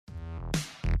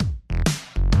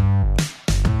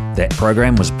That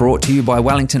program was brought to you by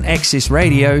Wellington Access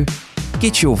Radio.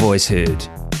 Get your voice heard.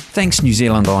 Thanks New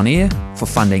Zealand On Air for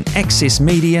funding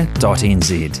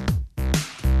accessmedia.nz.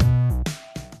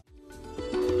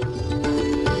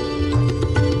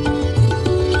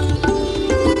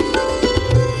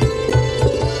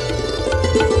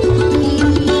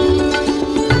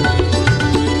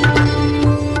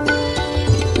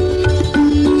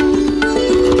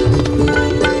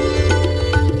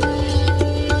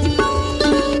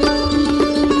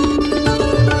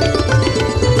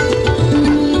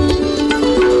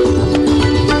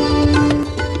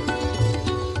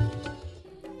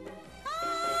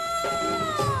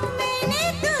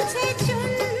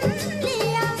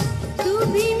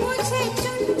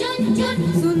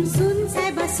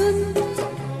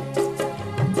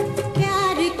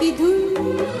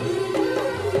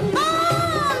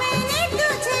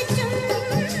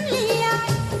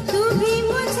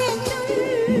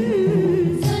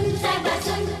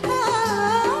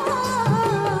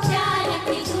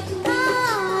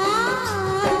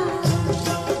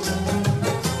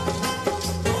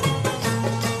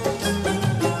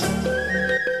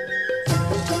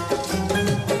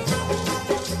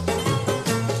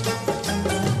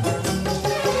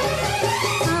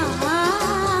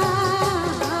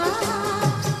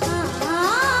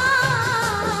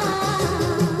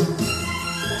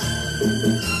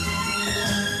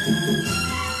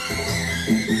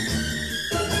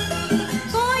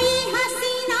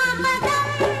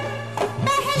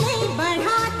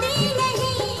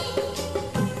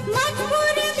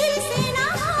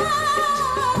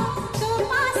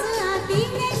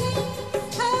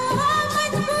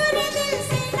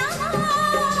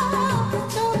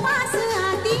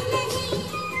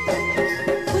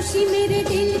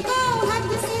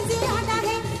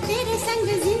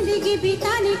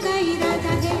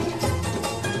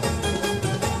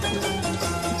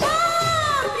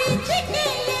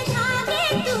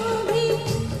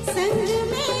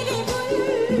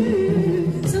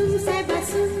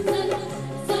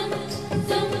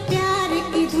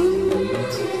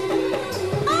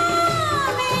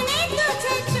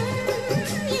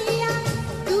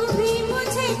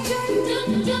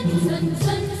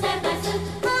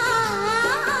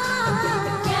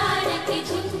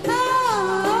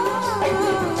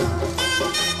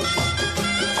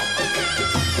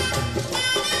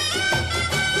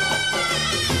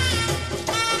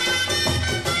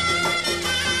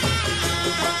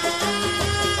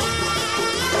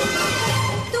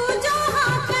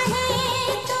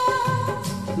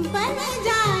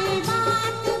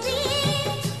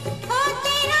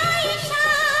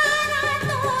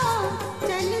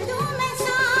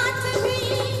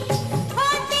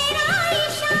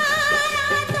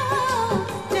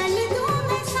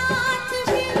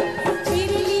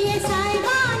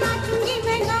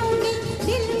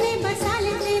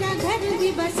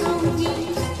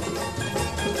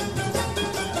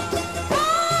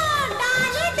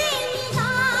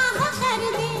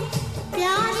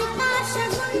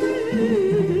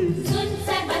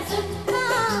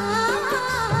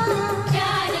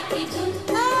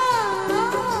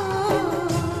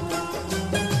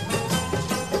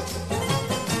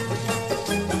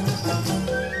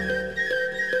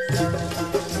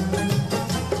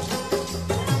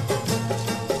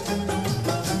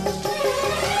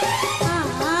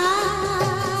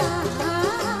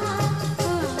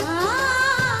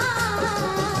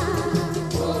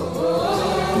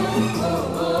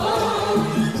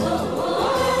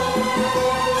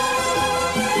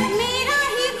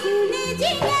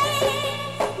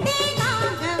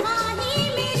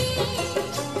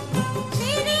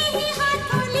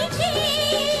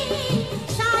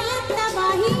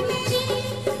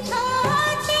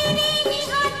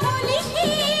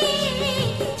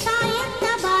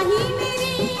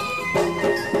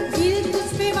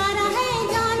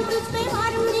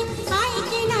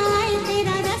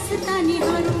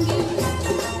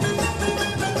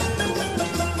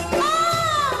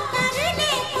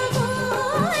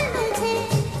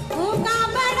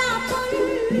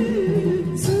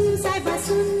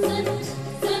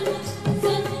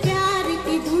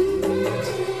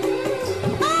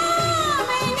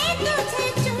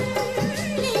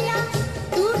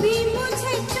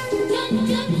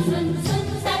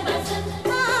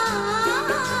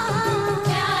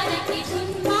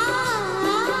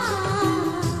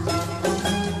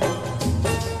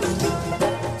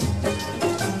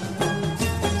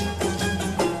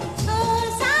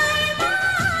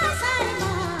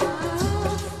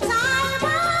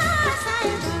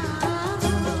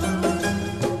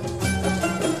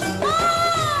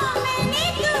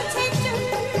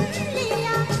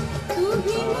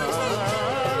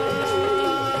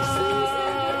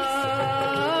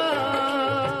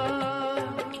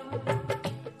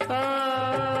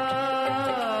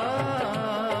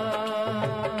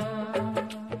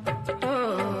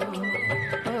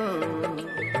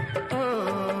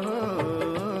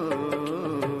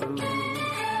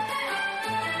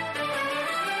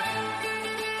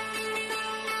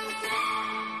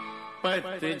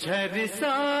 पतझड़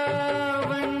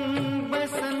सावन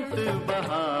बसंत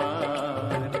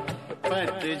बहार,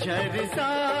 पतझड़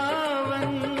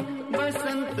सावन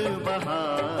बसंत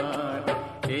बहार,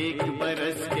 एक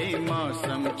बरस के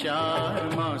मौसम चार,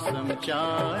 मौसम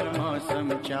चार, मौसम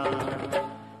चार,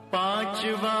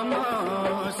 पांचवा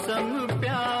मौसम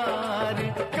प्यार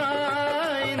का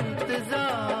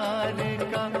इंतजार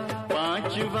का,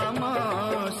 पांचवा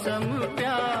मौसम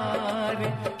प्यार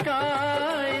का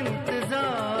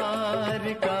इंतजार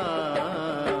का,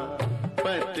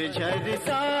 पतझड़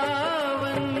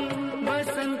सावन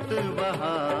बसंत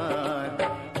बहार,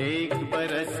 एक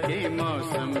बरस के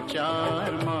मौसम चार,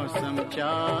 मौसम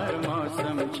चार,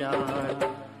 मौसम चार,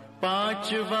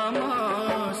 पांचवा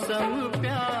मौसम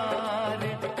प्यार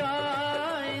का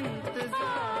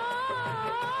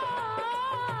इंतजार,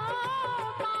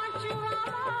 पांचवा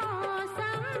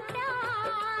मौसम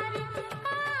प्यार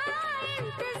का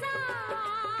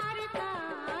इंतजार का,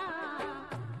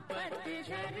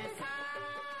 पतझड़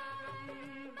सावन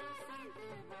बसंत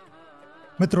बहार।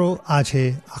 મિત્રો, આ છે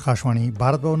આકાશવાણી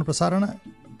ભારત ભવન પ્રસારણ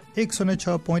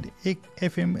 106.1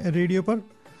 FM રેડિયો પર.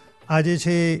 આજે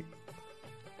છે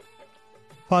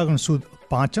ફાગણ સુદ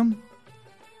પાંચમ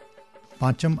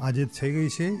આજે થઈ ગઈ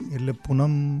છે, એટલે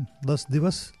પૂનમ 10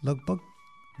 દિવસ લગભગ,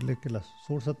 એટલે કેટલા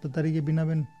 16-17 તારીખે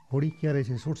બીનાબેન હોળી ક્યારે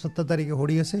છે? 16-17 તારીખે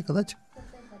હોળી હશે કદાચ,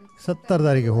 17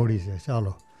 તારીખે હોળી છે.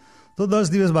 ચાલો, તો 10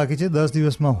 દિવસ બાકી છે. 10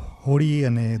 દિવસમાં હોળી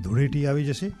અને ધૂળેટી આવી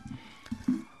જશે.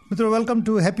 મિત્રો, વેલકમ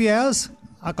ટુ હેપી આયર્સ.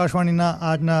 આકાશવાણીના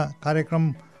આજના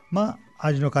કાર્યક્રમમાં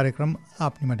આજનો કાર્યક્રમ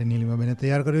આપની માટે નીલિમાબેને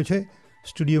તૈયાર કર્યો છે.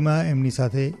 સ્ટુડિયોમાં એમની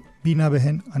સાથે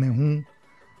બીનાબહેન અને હું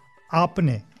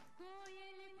આપને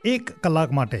 1 કલાક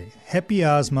માટે હેપી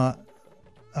આયર્સમાં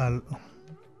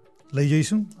લઈ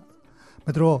જઈશું.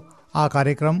 મિત્રો, આ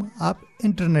કાર્યક્રમ આપ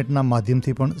ઇન્ટરનેટના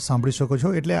માધ્યમથી પણ સાંભળી શકો છો,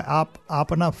 એટલે આપ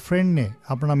આપના ફ્રેન્ડને,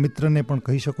 આપણા મિત્રને પણ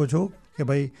કહી શકો છો કે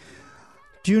ભાઈ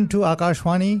tune to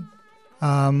Akashvani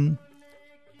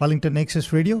Wellington access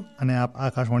radio, અને આપ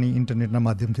આકાશવાણી ઇન્ટરનેટના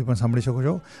માધ્યમથી પણ સાંભળી શકો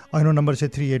છો. અહીંનો નંબર છે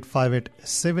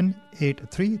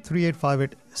 3858-783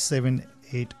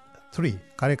 3858-783.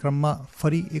 કાર્યક્રમમાં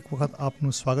ફરી એક વખત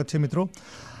આપનું સ્વાગત છે. મિત્રો,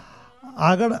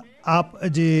 આગળ આપ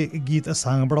જે ગીત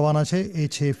સાંભળવાના છે એ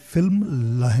છે ફિલ્મ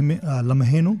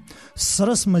લમ્હેનું.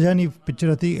 સરસ મજાની પિક્ચર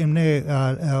હતી. એમને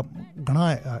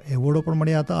ઘણા એવોર્ડો પણ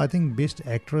મળ્યા હતા. આઈ થિંક બેસ્ટ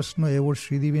એક્ટ્રેસનો એવોર્ડ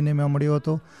શ્રીદેવીને એમાં મળ્યો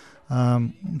હતો.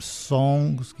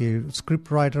 સોંગ્સ કે સ્ક્રિપ્ટ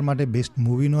રાઇટર માટે બેસ્ટ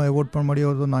મૂવીનો એવોર્ડ પણ મળ્યો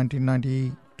હતો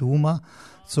 1992માં.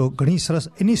 સો ઘણી સરસ.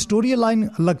 એની સ્ટોરી લાઇન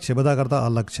અલગ છે, બધા કરતાં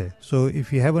અલગ છે. So if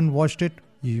you haven't watched it,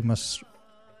 you must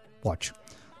watch.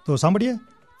 તો સાંભળીએ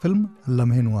ફિલ્મ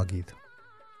લમ્હેનું આ ગીત.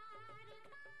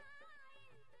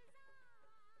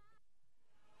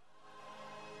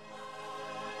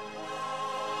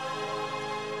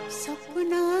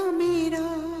 સપના મેરા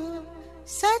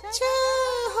સચ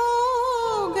હો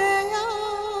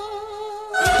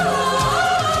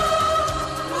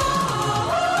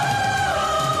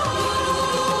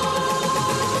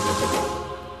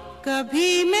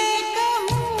कभी मैं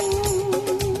कहूँ,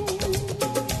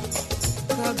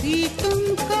 कभी तुम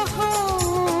कहो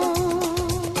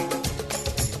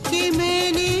कि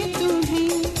मैंने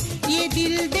तुम्हें ये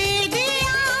दिल दे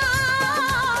दिया,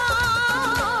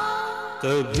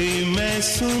 कभी मैं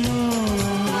सुनूं,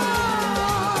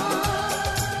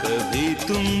 कभी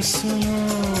तुम सुनो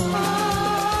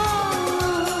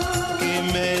कि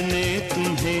मैंने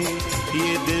तुम्हें ये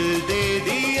दिल दे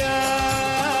दिया,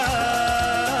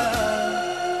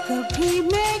 कभी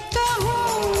मैं कहूँ,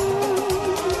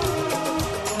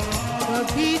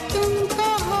 कभी तुम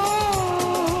कहो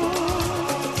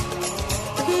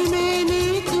कि मैंने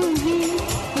तुम्हें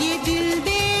ये दिल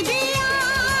दे दिया,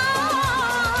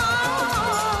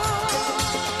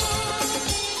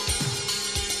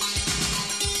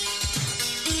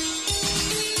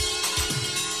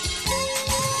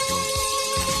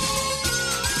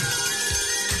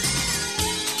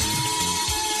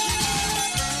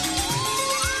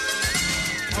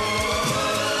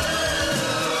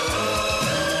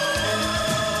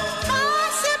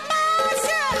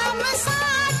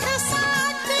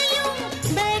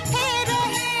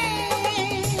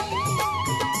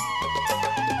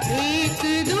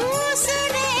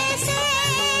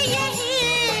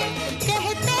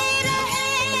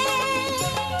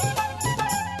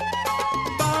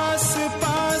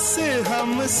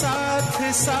 हम साथ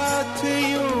साथ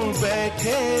यूं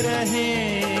बैठे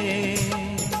रहें,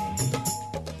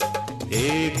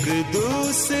 एक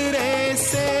दूसरे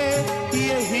से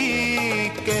यही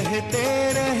कहते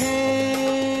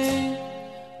रहें,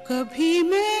 कभी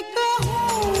मैं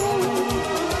कहूँ,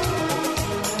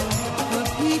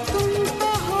 कभी तुम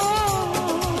कहो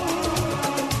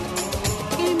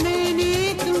कि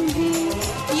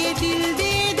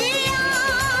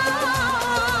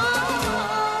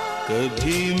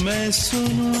कभी मैं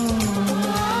सुनूं,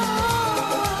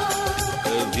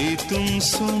 कभी तुम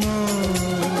सुनो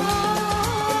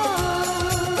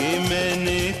कि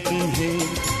मैंने तुम्हें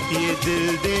ये दिल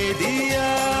दे दिया।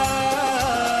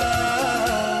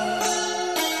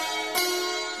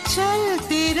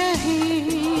 चलते रहे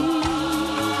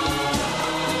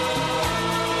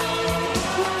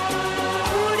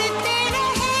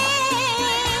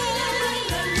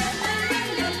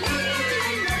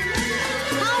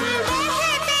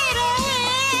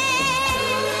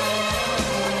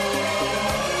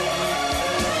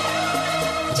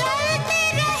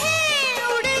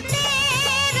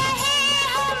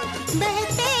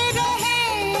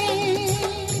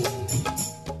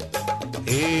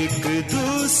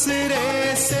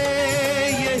दूसरे से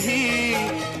यही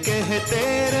कहते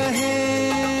रहे,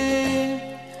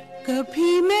 कभी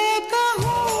मैं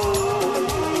कहूँ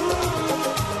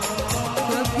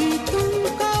कभी तुम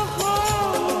कहो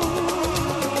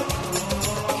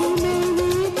कि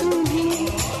मैंने तुम्हें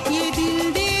ये दिल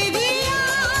दे दिया।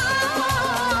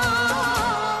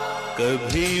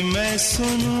 कभी मैं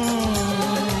सुनूं,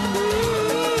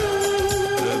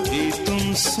 कभी तुम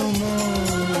सुनो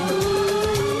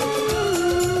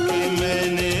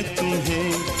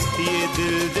ये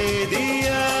दिल दे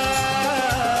दिया।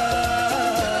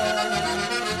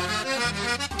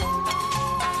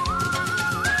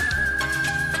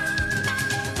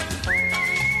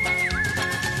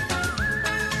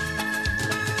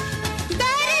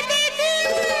 दर्द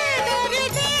दिल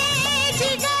दर्द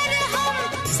जिगर हम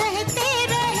सहते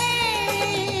रहे,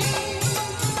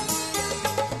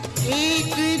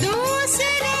 एक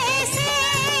दूसरे से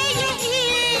यही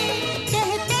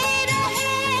कहते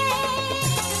रहे।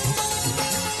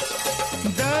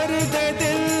 दर्द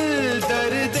दिल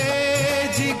दर्द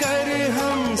जिगर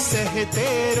हम सहते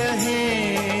रहे,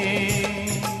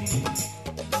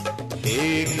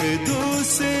 एक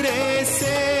दूसरे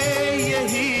से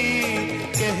यही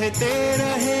कहते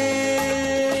रहे।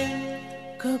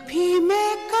 कभी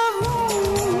मैं कहूँ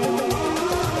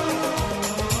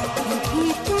कभी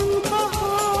तुम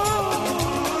कहो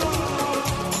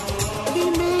कि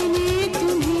मैंने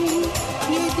तुम्हें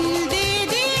ये दिल दे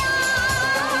दिया।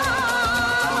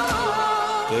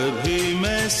 कभी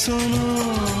मैं सुनूं,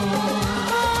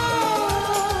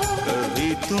 कभी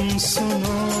तुम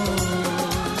सुनो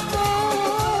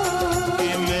कि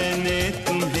मैंने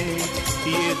तुम्हें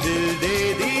ये दिल दे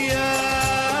दिया।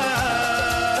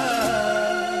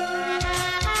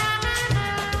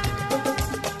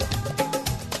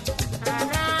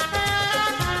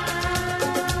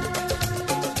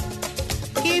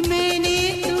 कि मैंने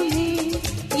तुम्हें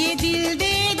ये दिल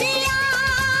दे दिया।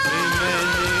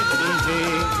 मैंने तुम्हें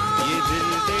ये दिल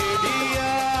दे दिया।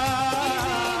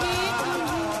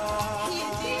 ये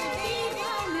दिल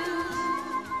दीवाना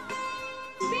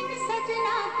बिन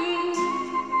सजना के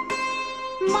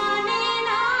माने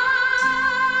ना।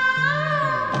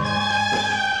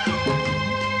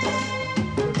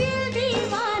 दिल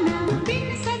दीवाना बिन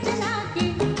सजना के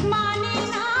माने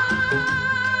ना।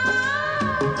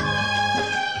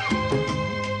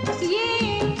 ये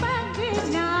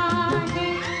पगला है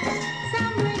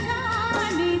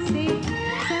समझाने से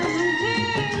समझे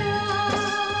ना।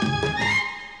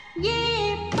 ये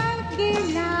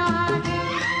पगला है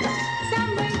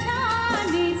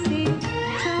समझाने से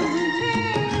समझे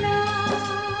ना।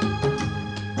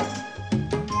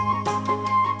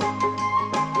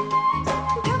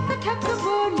 धक धक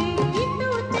बोले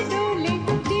दूत डोले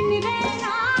दिन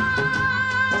रहना।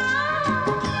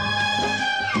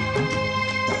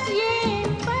 ये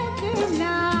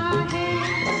पगला है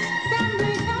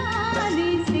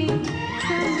समझाने से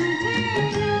समझे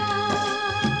ना।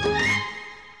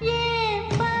 ये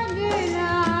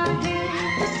पगला है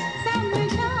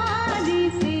समझाने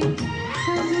से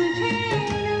समझे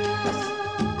ना।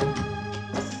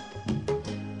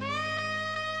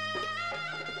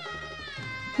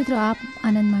 મિત્રો આપ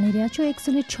આનંદ માણી રહ્યા છો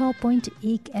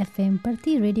 106.1 FM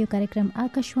પરથી રેડિયો કાર્યક્રમ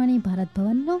આકાશવાણી ભારત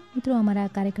ભવનનો। મિત્રો અમારા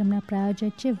કાર્યક્રમના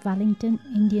પ્રાયોજક છે વેલિંગ્ટન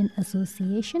ઇન્ડિયન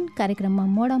એસોસિએશન। કાર્યક્રમમાં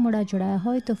મોડા જોડાયા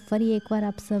હોય તો ફરી એકવાર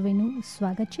આપ સૌનું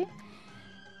સ્વાગત છે।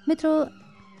 મિત્રો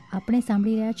આપણે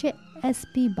સાંભળી રહ્યા છે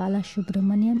SP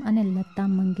બાલાસુબ્રમણ્યમ અને લતા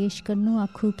મંગેશકરનું આ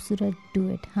ખૂબસૂરત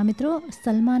ડુએટ। હા મિત્રો,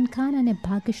 સલમાન ખાન અને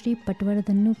ભાગ્યશ્રી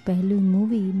પટવર્ધનનું પહેલું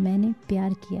મૂવી મેને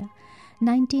પ્યાર કિયા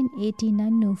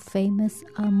 1989નું ફેમસ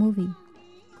આ મૂવી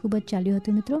ખૂબ જ ચાલ્યું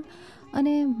હતું મિત્રો।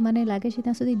 અને મને લાગે છે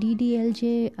ત્યાં સુધી DDL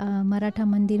જે મરાઠા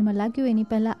મંદિરમાં લાગ્યું એની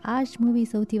પહેલાં આ જ મૂવી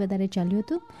સૌથી વધારે ચાલ્યું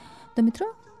હતું। તો મિત્રો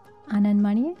આનંદ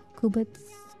માણીએ। ખૂબ જ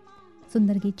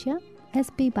સુંદર ગીત છે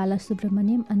SP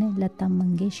બાલાસુબ્રમણ્યમ અને લતા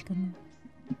મંગેશકરનું।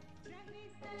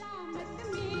 सलामत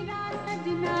मेरा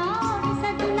सजना और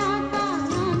सजना का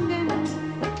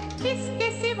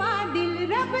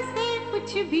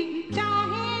भी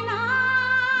चाहे ना,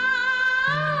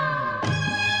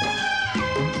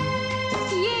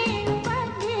 ये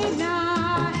पगला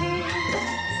है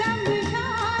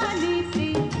समझाने से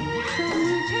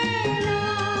समझे ना,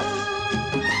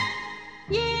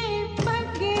 ये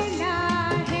पगला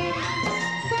है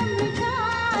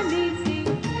समझाने से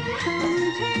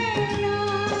समझे ना।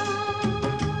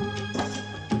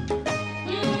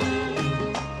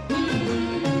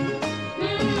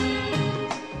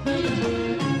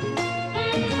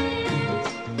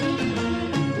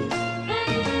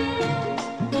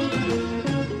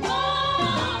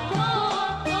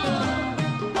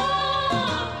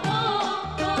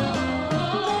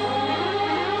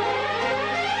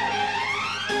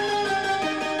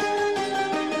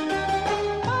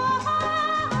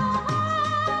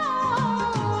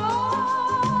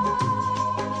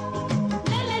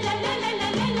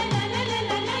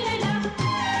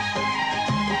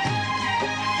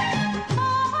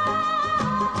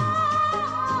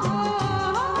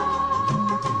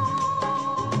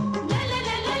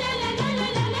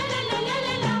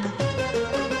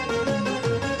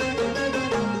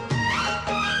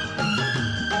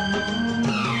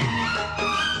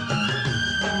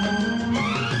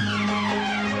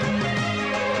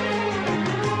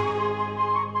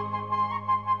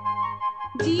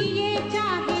 जिए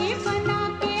चाहे बना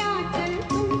के आंचल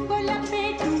तुमको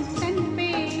लपेटूं तन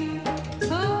पे,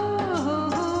 हो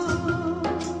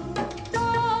तो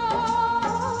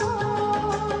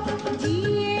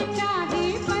जिए चाहे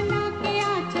बना के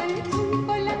आंचल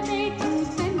तुमको लपेटूं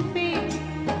तन पे,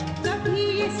 कभी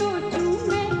ये सोचूं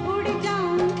मैं उड़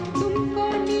जाऊं तुमको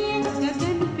लिए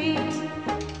गगन पे,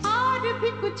 और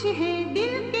भी कुछ है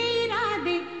दिल के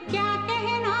इरादे क्या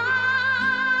कहना,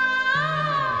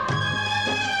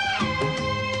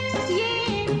 ये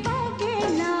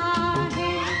पगला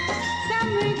है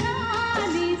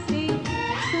समझाने से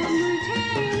समझे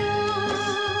ना,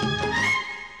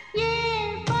 ये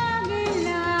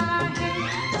पगला है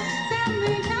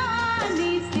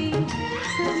समझाने से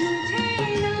समझे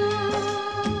ना।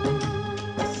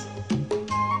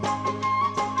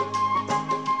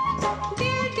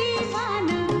 दिल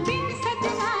दीवाना बिन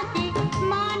सजना के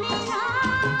माने ना,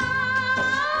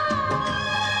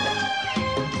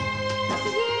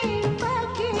 ये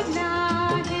पगला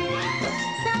है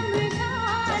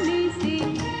समझाने से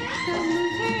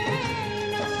समझे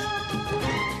ना।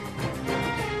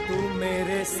 तू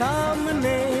मेरे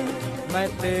सामने मैं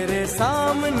तेरे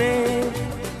सामने,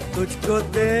 तुझको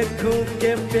देखूं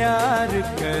के प्यार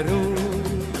करूं,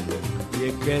 ये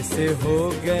कैसे हो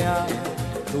गया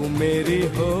तू मेरी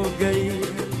हो गई,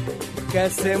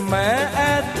 कैसे मैं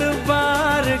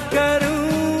एतबार करूं।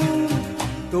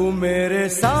 तू मेरे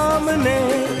सामने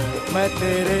मैं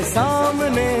तेरे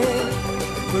सामने,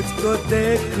 तुझको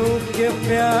देखूं के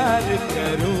प्यार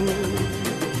करूं,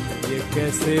 ये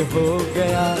कैसे हो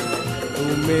गया तू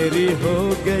मेरी हो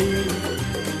गई,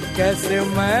 कैसे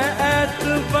मैं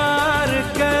एतबार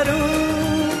करूं।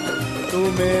 तू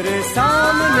मेरे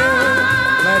सामने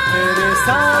मैं तेरे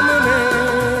सामने,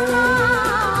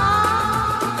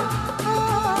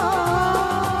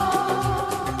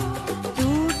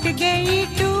 टूट गई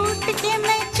टूट के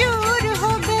मैं चूर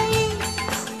हो गई,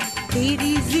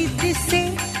 तेरी जिद से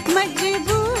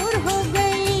मजबूर हो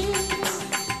गई,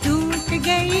 टूट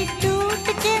गई टूट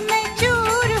के मैं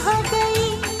चूर हो गई,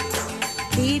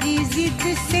 तेरी जिद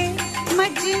से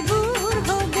मजबूर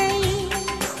हो गई,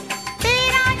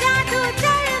 तेरा जादू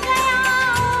चल गया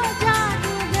ओ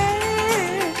जादूगर,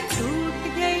 टूट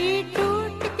गई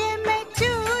टूट के मैं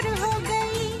चूर हो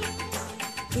गई,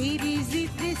 तेरी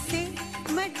जिद से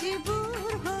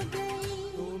मजबूर हो गई।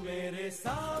 तू मेरे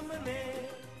सामने।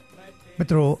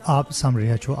 મિત્રો આપ સાંભળી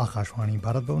રહ્યા છો આકાશવાણી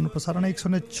ભારત ભવનનું પ્રસારણ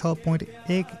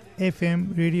 106.1 FM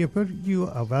રેડિયો પર. You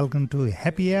are welcome to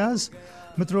happy hours.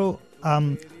 મિત્રો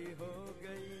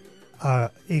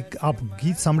એક આપ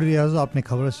ગીત સાંભળી રહ્યા છો, આપને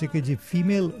ખબર હશે કે જે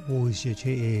ફિમેલ વોઇસ જે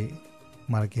છે એ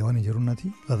મારે કહેવાની જરૂર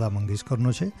નથી, લતા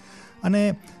મંગેશકરનો છે. અને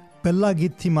પહેલાં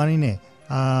ગીતથી માનીને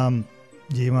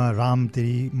જેમાં રામ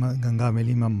તેરી ગંગા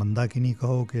મેલીમાં મંદાકિની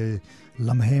કહો કે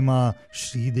લમ્હેમાં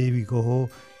શ્રીદેવી કહો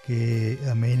કે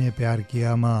મેને પ્યાર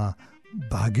કિયામાં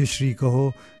ભાગ્યશ્રી કહો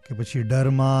કે પછી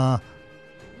ડરમાં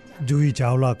જુહી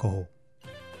ચાવલા કહો.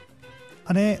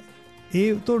 અને એ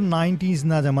તો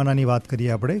 90sના જમાનાની વાત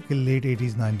કરીએ આપણે કે લેટ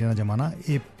 80s 90sના જમાના,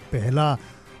 એ પહેલાં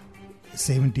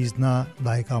 70sના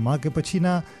દાયકામાં કે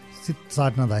પછીના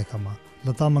 60ના દાયકામાં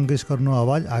લતા મંગેશકરનો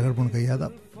અવાજ આગળ પણ કહ્યા હતા,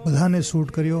 બધાને શૂટ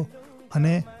કર્યો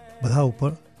અને બધા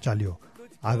ઉપર ચાલ્યો.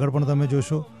 આગળ પણ તમે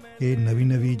જોશો કે નવી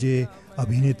નવી જે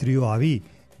અભિનેત્રીઓ આવી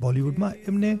બોલિવૂડમાં,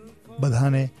 એમને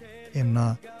બધાને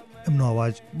એમનો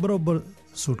અવાજ બરાબર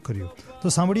શૂટ કર્યું. તો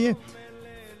સાંભળીએ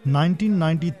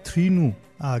 1993નું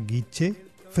આ ગીત છે.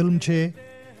 ફિલ્મ છે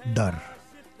ડર.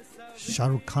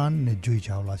 શાહરુખ ખાન ને જુહી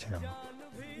ચાવલા છે આમાં.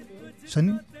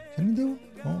 સની દેઓલ,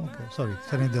 ઓકે સોરી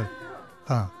સની દેઓલ,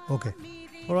 હા ઓકે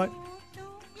ઓલરાઈટ.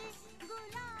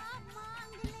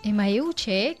 એમાં એવું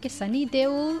છે કે સની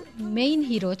દેઓલ મેઇન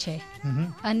હીરો છે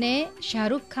અને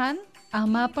શાહરુખ ખાન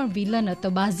આમાં પણ વિલન હતો.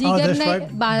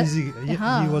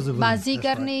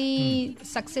 બાઝીગરની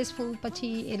સક્સેસફુલ પછી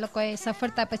એ લોકોએ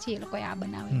સફળતા પછી એ લોકોએ આ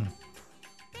બનાવ્યું.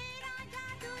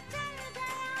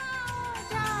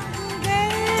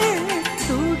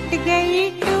 टूट गई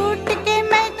टूट के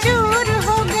मैं चूर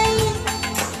हो गई,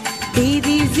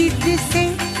 तेरी जिद से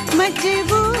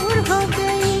मजबूर हो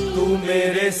गई. तू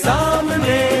मेरे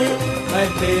सामने मैं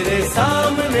तेरे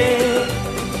सामने,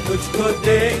 तुझको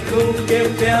देखूं के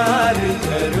प्यार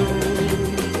करूं.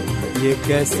 ये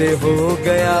कैसे हो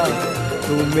गया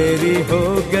तू मेरी हो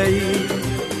गई,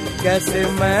 कैसे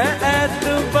मैं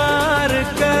एतबार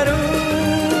करूं.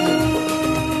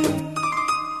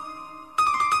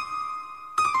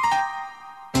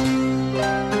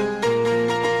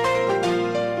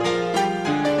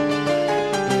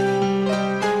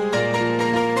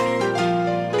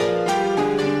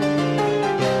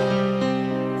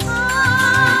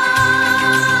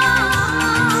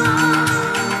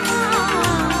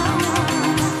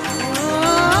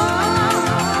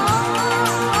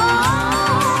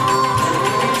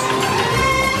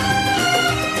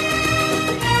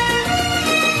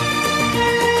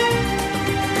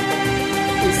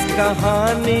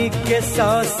 कहानी के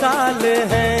 100 साल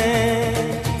हैं,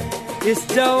 इस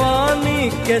जवानी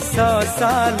के 100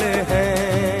 साल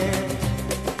हैं,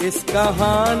 इस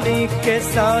कहानी के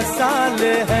 100 साल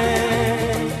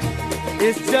हैं,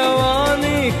 इस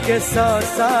जवानी के 100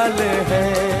 साल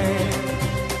हैं.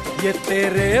 ये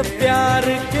तेरे प्यार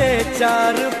के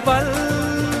 4 पल,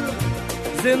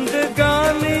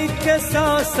 जिंदगानी के 100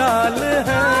 साल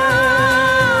हैं.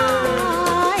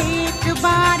 एक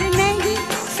बार नहीं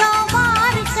 100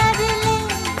 बार कर ले,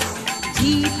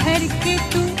 जी भर के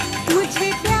तू मुझे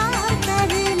प्यार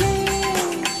कर ले.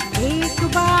 एक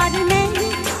बार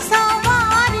नहीं 100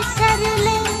 बार कर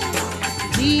ले,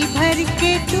 जी भर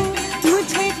के तू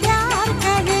मुझे प्यार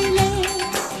कर ले.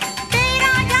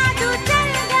 तेरा जादू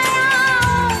चल गया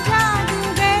ओ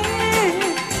जादूगर,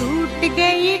 टूट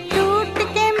गई टूट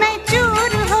के मैं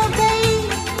चूर हो गई,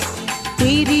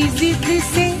 तेरी जिद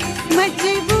से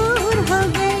मजबूर हो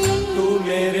गई. तू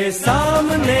मेरे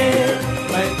सामने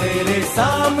मैं तेरे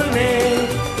सामने,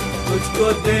 तुझको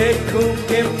देखूं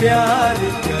के प्यार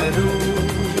करूं.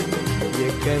 ये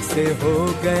कैसे हो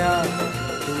गया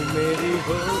तू मेरी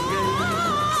हो गई.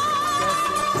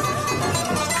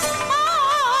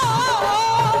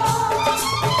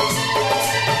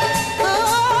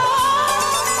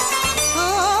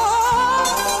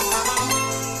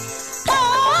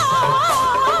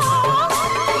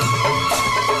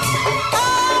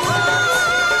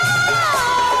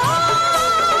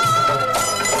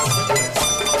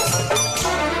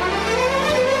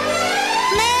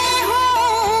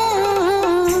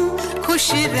 खुश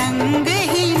रंग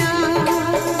ही ना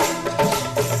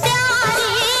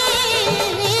प्यारी,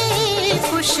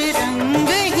 खुश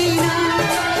रंग ही ना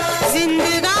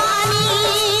जिंदगानी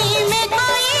में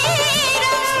कोई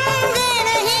रंग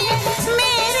नहीं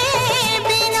मेरे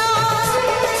बिना.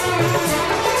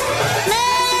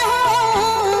 मैं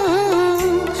हूँ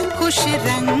खुश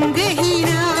रंग ही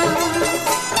ना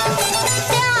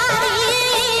प्यारी,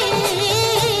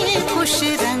 खुश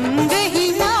रंग ही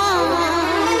ना.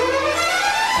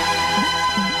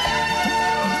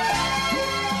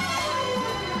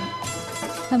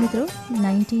 હા મિત્રો,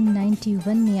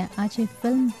 1991ની આ છે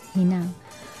ફિલ્મ હિના.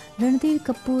 રણધીર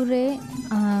કપૂરે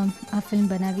આ ફિલ્મ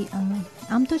બનાવી.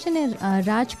 આમ તો છે ને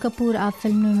રાજ કપૂર આ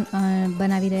ફિલ્મ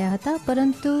બનાવી રહ્યા હતા,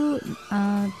 પરંતુ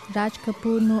રાજ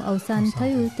કપૂરનું અવસાન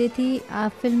થયું, તેથી આ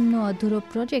ફિલ્મનો અધૂરો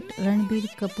પ્રોજેક્ટ રણબીર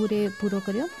કપૂરે પૂરો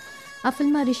કર્યો. આ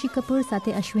ફિલ્મમાં ઋષિ કપૂર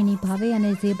સાથે અશ્વિની ભાવે અને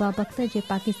ઝેબા બખ્તર, જે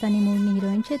પાકિસ્તાની મૂળની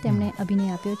હિરોઈન છે, તેમણે અભિનય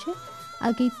આપ્યો છે.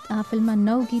 આ ફિલ્મમાં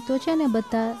 9 ગીતો છે અને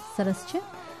બધા સરસ છે.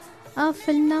 આ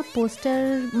ફિલ્મના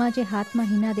પોસ્ટરમાં જે હાથમાં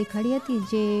હિના દેખાડી હતી,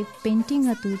 જે પેઇન્ટિંગ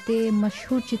હતું, તે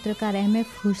મશહૂર ચિત્રકાર MF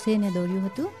હુસેને દોર્યું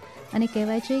હતું અને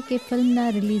કહેવાય છે કે ફિલ્મના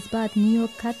રિલીઝ બાદ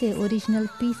ન્યૂયોર્ક ખાતે original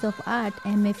piece of art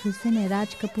MF હુસેને રાજ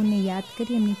કપૂરને યાદ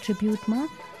કરી એમની ટ્રિબ્યુટમાં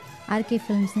RK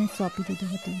ફિલ્મ્સને સોંપી દીધું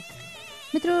હતું.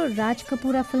 મિત્રો, રાજ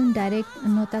કપૂર આ ફિલ્મ ડાયરેક્ટ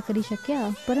નહોતા કરી શક્યા,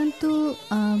 પરંતુ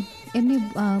એમની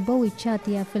બહુ ઈચ્છા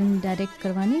હતી આ ફિલ્મ ડાયરેક્ટ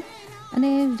કરવાની અને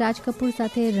રાજ કપૂર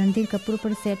સાથે રણધીર કપૂર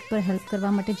પર સેટ પર હેલ્પ કરવા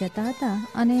માટે જતા હતા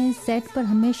અને સેટ પર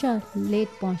હંમેશા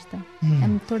લેટ પહોંચતા.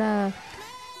 એમ થોડા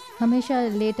હંમેશા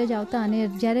લેટ જ આવતા અને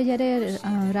જ્યારે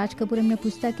રાજ કપૂર એમને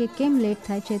પૂછતા કે કેમ લેટ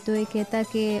થાય છે તો એ કહેતા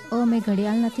કે મેં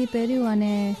ઘડિયાળ નથી પહેર્યું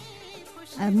અને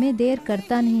મેં દેર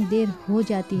કરતા નહીં દેર હો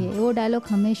જાતી હૈ, એવો ડાયલોગ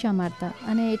હંમેશા મારતા.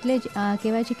 અને એટલે જ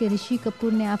કહેવાય છે કે ઋષિ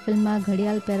કપૂરને આ ફિલ્મમાં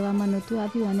ઘડિયાળ પહેરવામાં નહોતું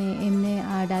આવ્યું અને એમને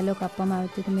આ ડાયલોગ આપવામાં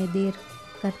આવ્યો હતો કે મેં દેર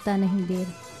કરતા નહીં દેર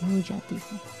હો જાતી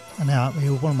હૈ. અને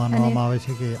એવું પણ માનવામાં આવે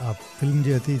છે કે આ ફિલ્મ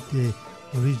જે હતી તે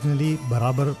ઓરિજિનલી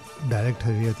બરાબર ડાયરેક્ટ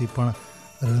થઈ હતી, પણ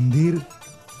રણધીર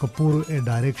કપૂર એ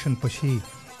ડાયરેક્શન પછી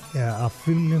આ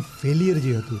ફિલ્મનું ફેલિયર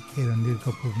જે હતું એ રણધીર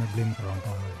કપૂરને બ્લેમ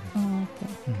કરવામાં આવે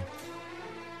છે.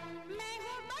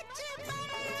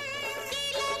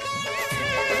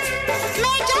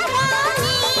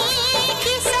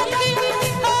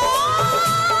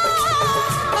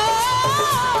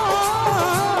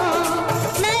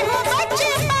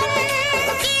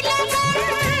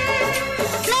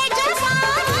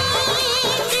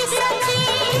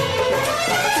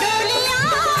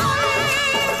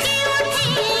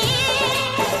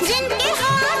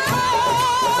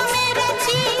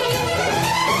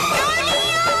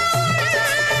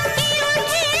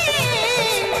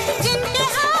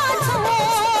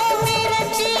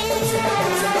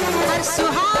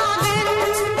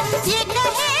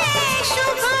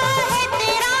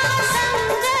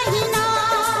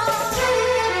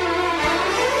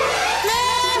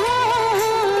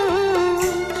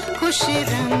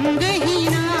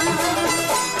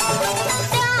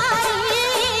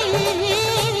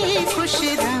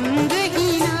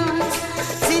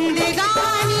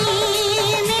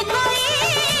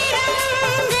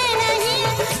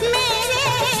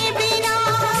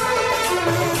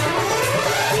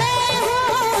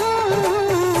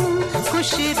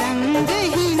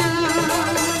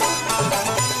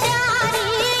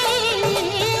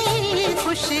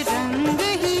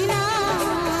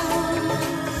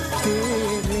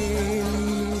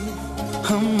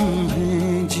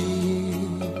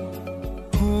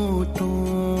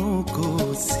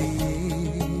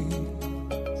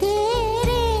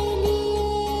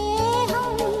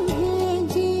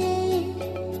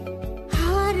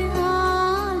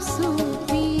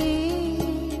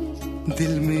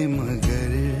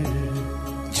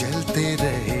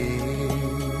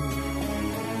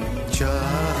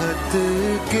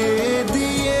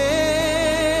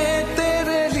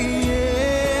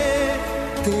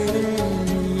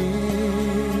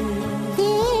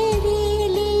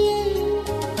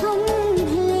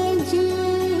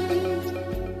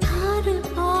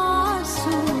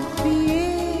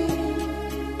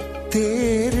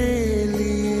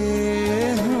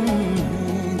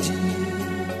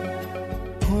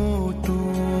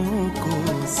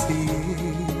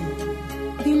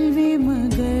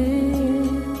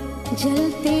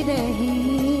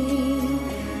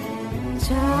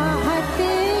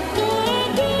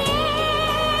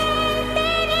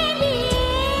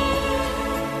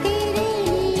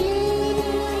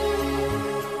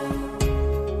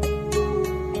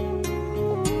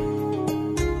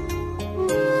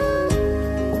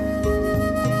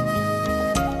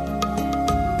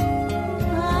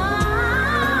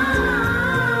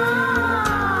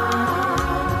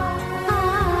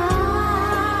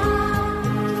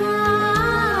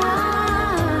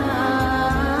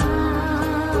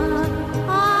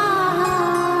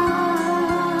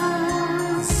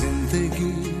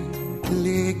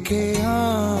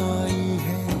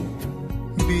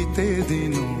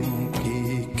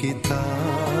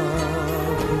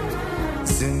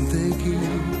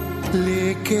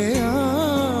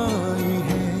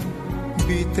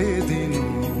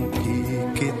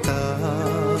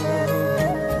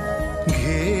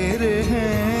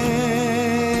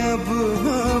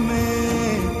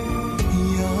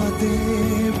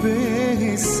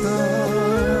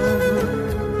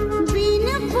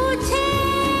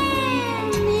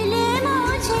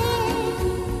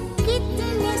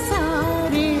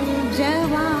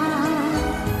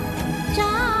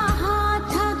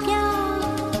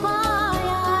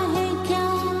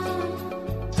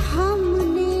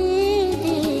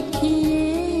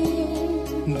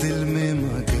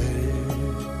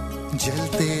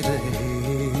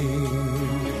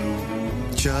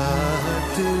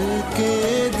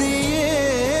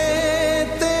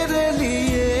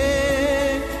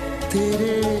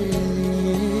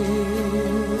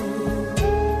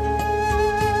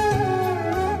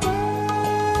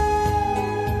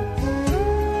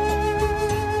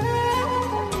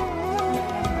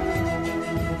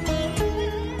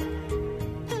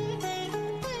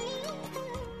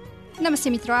 નમસ્તે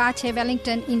મિત્રો, આ છે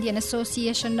વેલિંગ્ટન ઇન્ડિયન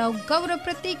એસોસિએશનનો ગૌરવ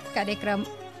પ્રતિક કાર્યક્રમ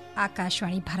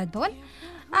આકાશવાણી ભારત ભવન.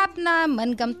 આપના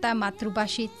મનગમતા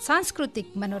માતૃભાષી સાંસ્કૃતિક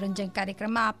મનોરંજન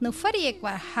કાર્યક્રમમાં આપનું ફરી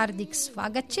એકવાર હાર્દિક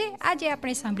સ્વાગત છે. આજે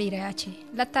આપણે સાંભળી રહ્યા છીએ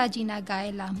લતાજીના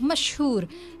ગાયેલા મશહૂર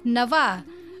નવા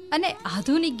અને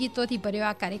આધુનિક ગીતોથી ભર્યો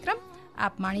આ કાર્યક્રમ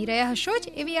આપ માણી રહ્યા હશો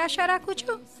જ એવી આશા રાખું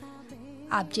છું.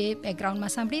 આપ જે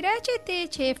બેકગ્રાઉન્ડમાં સાંભળી રહ્યા છે તે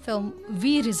છે ફિલ્મ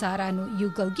વીર ઝારાનું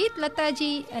યુગલ ગીત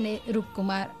લતાજી અને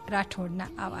રૂપકુમાર રાઠોડના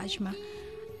અવાજમાં.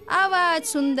 આવા જ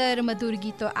સુંદર મધુર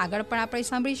ગીતો આગળ પણ આપણે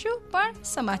સાંભળીશું, પણ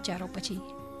સમાચારો પછી.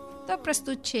 તો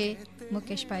પ્રસ્તુત છે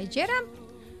મુકેશભાઈ જયરામ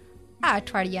આ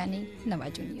અઠવાડિયાની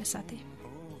નવા જૂનીઓ સાથે.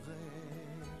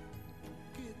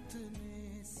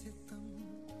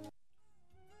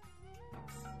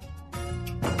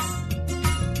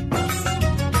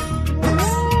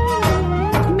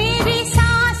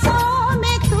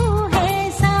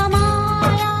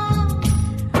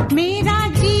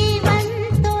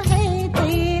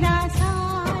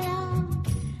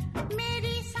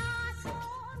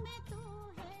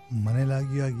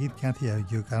 ગીત ક્યાંથી આવી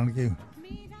ગયું? કારણ કે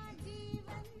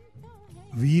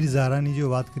વીર ઝારાની જો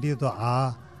વાત કરીએ તો આ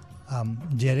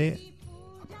જ્યારે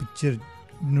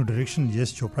પિક્ચરનું ડિરેક્શન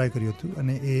યશ ચોપરાએ કર્યું હતું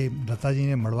અને એ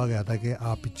લતાજીને મળવા ગયા હતા કે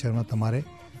આ પિક્ચરમાં તમારે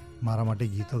મારા માટે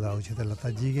ગીતો ગાવું છે. તો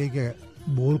લતાજી કહે કે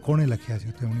બોલ કોણે લખ્યા છે?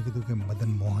 તો એમણે કીધું કે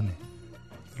મદન મોહને.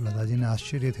 લતાજીને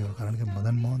આશ્ચર્ય થયો, કારણ કે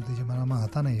મદન મોહન તે જમાનામાં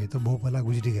હતા નહીં, એ તો બહુ પહેલાં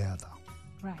ગુજરી ગયા હતા.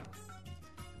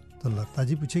 તો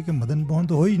લતાજી પૂછે કે મદન મોહન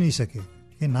તો હોઈ જ નહીં શકે.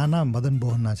 કે ના મદન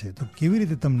મોહનના છે. તો કેવી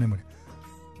રીતે તમને મળે?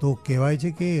 તો કહેવાય છે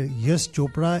કે યશ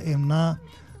ચોપરા એમના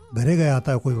ઘરે ગયા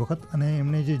હતા કોઈ વખત, અને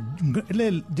એમને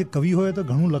જે કવિ હોય તો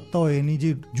ઘણું લખતા હોય, એની જે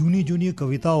જૂની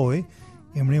કવિતાઓ હોય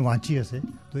એમણે વાંચી હશે,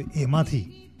 તો એમાંથી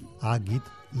આ ગીત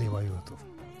લેવાયું હતું.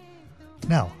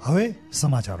 ના, હવે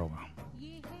સમાચારોમાં.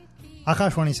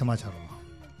 આકાશવાણી સમાચારોમાં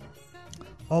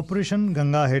ઓપરેશન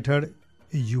ગંગા હેઠળ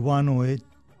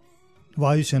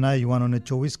વાયુસેનાએ યુવાનોને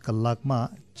 24 કલાકમાં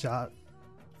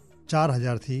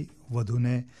 4,000થી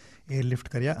વધુને એરલિફ્ટ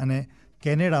કર્યા. અને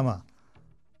કેનેડામાં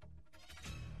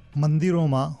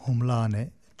મંદિરોમાં હુમલા અને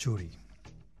ચોરી.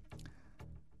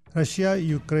 રશિયા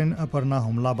યુક્રેન પરના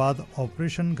હુમલા બાદ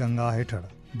ઓપરેશન ગંગા હેઠળ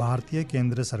ભારતીય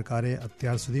કેન્દ્ર સરકારે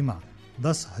અત્યાર સુધીમાં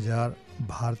 10,000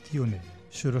 ભારતીયોને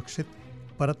સુરક્ષિત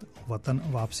પરત વતન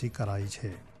વાપસી કરાઈ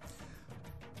છે.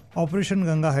 ઓપરેશન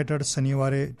ગંગા હેઠળ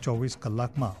શનિવારે 24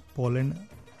 કલાકમાં પોલેન્ડ,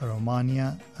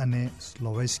 રોમાનિયા અને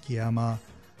સ્લોવેસ્કિયામાં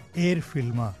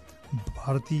એરફિલ્ડમાં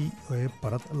ભારતીયોએ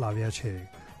પરત લાવ્યા છે.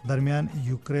 દરમિયાન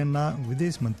યુક્રેનના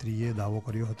વિદેશ મંત્રીએ દાવો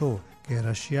કર્યો હતો કે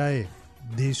રશિયાએ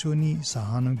દેશોની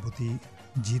સહાનુભૂતિ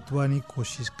જીતવાની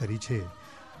કોશિશ કરી છે,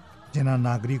 જેના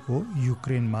નાગરિકો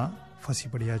યુક્રેનમાં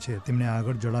ફસી પડ્યા છે. તેમણે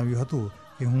આગળ જણાવ્યું હતું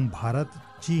કે હું ભારત,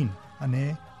 ચીન અને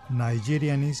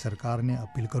નાઇજેરિયાની સરકારને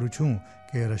અપીલ કરું છું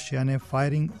કે રશિયાને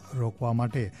ફાયરિંગ રોકવા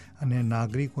માટે અને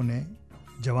નાગરિકોને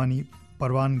જવાની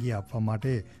પરવાનગી આપવા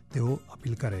માટે તેઓ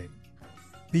અપીલ કરે.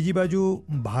 બીજી બાજુ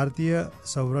ભારતીય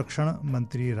સંરક્ષણ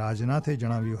મંત્રી રાજનાથે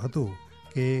જણાવ્યું હતું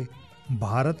કે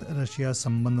ભારત રશિયા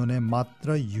સંબંધોને માત્ર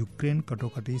યુક્રેન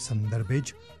કટોકટી સંદર્ભે જ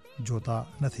જોતા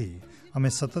નથી. અમે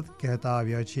સતત કહેતા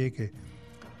આવ્યા છીએ કે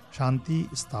શાંતિ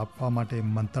સ્થાપવા માટે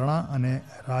મંત્રણા અને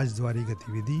રાજદ્વારી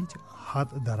ગતિવિધિ જ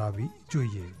હાથ ધરાવવી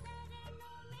જોઈએ.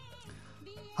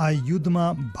 આ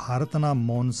યુદ્ધમાં ભારતના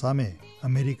મૌન સામે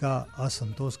અમેરિકા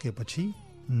અસંતોષ કે પછી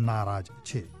નારાજ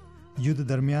છે. યુદ્ધ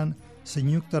દરમિયાન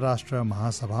સંયુક્ત રાષ્ટ્ર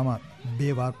મહાસભામાં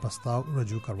 2 વાર પ્રસ્તાવ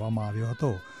રજૂ કરવામાં આવ્યો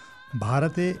હતો.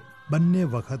 ભારતે બંને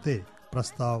વખતે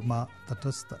પ્રસ્તાવમાં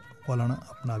તટસ્થ વલણ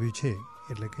અપનાવ્યું છે,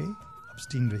 એટલે કે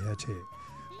અબસ્ટીન રહ્યા છે.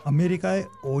 અમેરિકાએ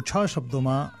ઓછા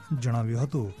શબ્દોમાં જણાવ્યું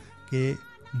હતું કે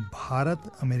ભારત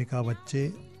અમેરિકા વચ્ચે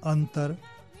અંતર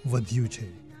વધ્યું છે.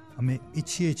 અમે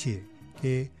ઈચ્છીએ છીએ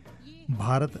કે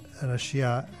ભારત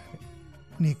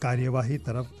રશિયાની કાર્યવાહી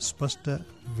તરફ સ્પષ્ટ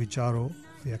વિચારો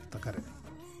વ્યક્ત કરે.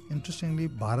 ઇન્ટરેસ્ટિંગલી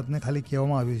ભારતને ખાલી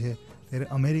કહેવામાં આવ્યું છે, ત્યારે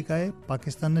અમેરિકાએ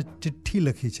પાકિસ્તાનને ચિઠ્ઠી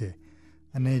લખી છે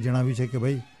અને જણાવ્યું છે કે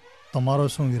ભાઈ તમારો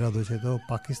શું ઈરાદો છે. તો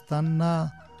પાકિસ્તાનના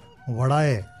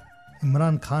વડાએ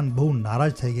ઇમરાન ખાન બહુ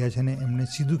નારાજ થઈ ગયા છે અને એમણે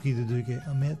સીધું કીધું હતું કે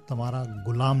અમે તમારા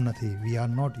ગુલામ નથી. We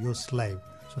are not your slave,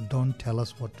 so don't tell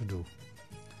us vote to do.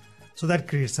 So that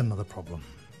creates another problem.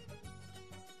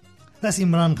 That's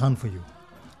Imran Khan for you.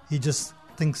 He just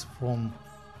thinks from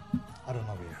I don't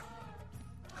know where.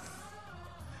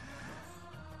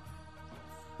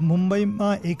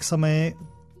 મુંબઈમાં એક સમયે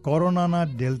કોરોનાના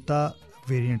ડેલ્ટા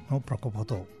વેરિયન્ટનો પ્રકોપ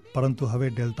હતો, પરંતુ હવે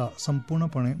delta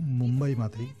સંપૂર્ણપણે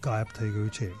મુંબઈમાંથી ગાયબ થઈ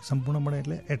ગયું છે. સંપૂર્ણપણે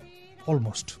એટલે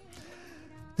ઓલમોસ્ટ.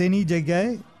 તેની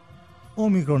જગ્યાએ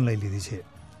ઓમિક્રોન લઈ લીધી છે.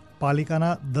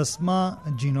 પાલિકાના 10મા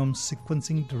જીનોમ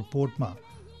સિક્વન્સિંગ રિપોર્ટમાં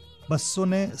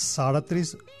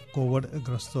 237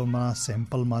 કોવિડગ્રસ્તોના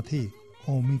સેમ્પલમાંથી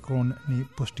ઓમિક્રોનની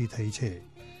પુષ્ટિ થઈ છે.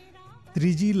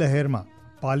 ત્રીજી લહેરમાં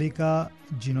પાલિકા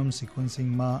જીનોમ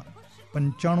સિક્વન્સિંગમાં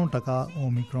 95%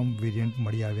 ઓમિક્રોન વેરિયન્ટ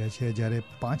મળી આવ્યા છે, જ્યારે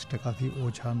 5%થી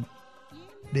ઓછા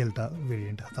ડેલ્ટા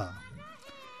વેરિયન્ટ હતા.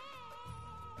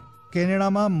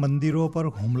 કેનેડામાં મંદિરો પર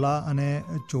હુમલા અને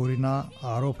ચોરીના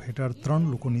આરોપ હેઠળ 3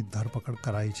 લોકોની ધરપકડ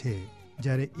કરાઈ છે,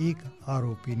 જ્યારે એક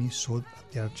આરોપીની શોધ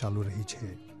અત્યારે ચાલુ રહી છે.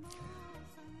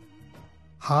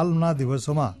 હાલના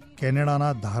દિવસોમાં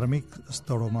કેનેડાના ધાર્મિક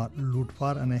સ્થળોમાં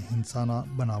લૂંટફાટ અને હિંસાના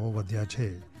બનાવો વધ્યા છે.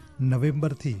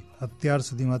 નવેમ્બરથી અત્યાર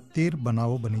સુધીમાં 13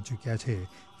 બનાવો બની ચૂક્યા છે,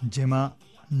 જેમાં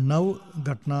 9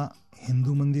 ઘટના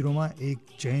હિન્દુ મંદિરોમાં, એક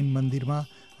જૈન મંદિરમાં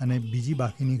અને બીજી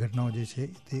બાકીની ઘટનાઓ જે છે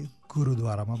તે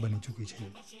ગુરુદ્વારામાં બની ચૂકી છે.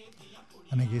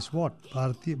 અને ગેસ વોટ,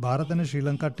 ભારત અને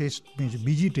શ્રીલંકા ટેસ્ટ મેચ,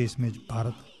 બીજી ટેસ્ટ મેચ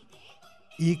ભારત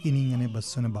 1 ઇનિંગ અને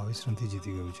 222 રનથી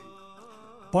જીતી ગયું છે.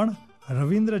 પણ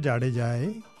રવિન્દ્ર જાડેજાએ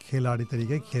ખેલાડી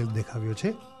તરીકે ખેલ દેખાવ્યો છે.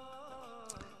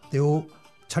 તેઓ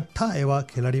 6ઠ્ઠા એવા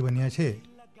ખેલાડી બન્યા છે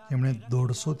જેમણે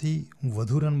 150થી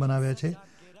વધુ રન બનાવ્યા છે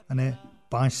અને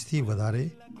 5થી વધારે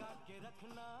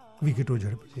વિકેટો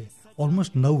ઝડપી છે.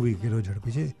 ઓલમોસ્ટ 9 વિકેટો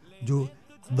ઝડપી છે. જો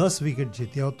 10 વિકેટ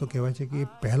જીત્યા હોત તો કહેવાય છે કે એ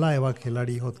પહેલા એવા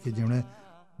ખેલાડી હોત કે જેમણે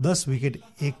 10 વિકેટ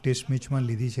એક ટેસ્ટ મેચમાં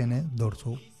લીધી છે અને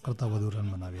 150 કરતાં વધુ રન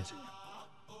બનાવ્યા છે.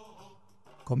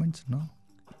 કોમેન્ટ્સ નો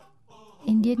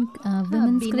Indian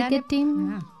women's cricket team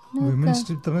women's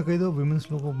તમે કહી દો. વિમેન્સ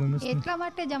લોકો એટલા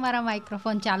માટે જ અમારા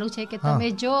માઇક્રોફોન ચાલુ છે કે તમે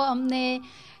જો અમને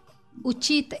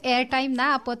ઉચિત એર ટાઈમ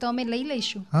ના આપો તો અમે લઈ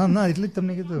લઈશું. હા, ના એટલે જ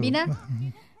તમને કીધું. બીના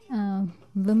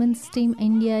વિમેન્સ ટીમ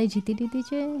ઇન્ડિયાએ જીતી લીધી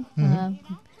છે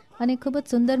અને ખૂબ જ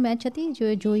સુંદર મેચ હતી. જો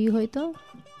જોયું હોય તો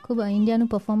ખૂબ ઇન્ડિયાનું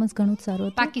પરફોર્મન્સ ઘણું જ સારું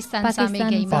હતું. પાકિસ્તાન સામે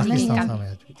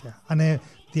અને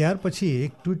ત્યાર પછી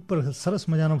એક ટ્વીટ પર સરસ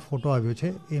મજાનો ફોટો આવ્યો છે.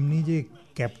 એમની જે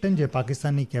કેપ્ટન છે,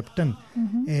 પાકિસ્તાનની કેપ્ટન,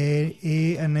 એ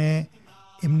અને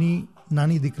એમની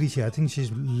નાની દીકરી છે. I think she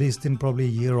is less than probably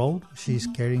a year old. She is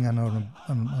carrying on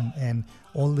and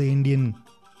all the Indian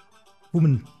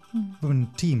women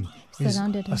team is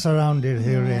surrounded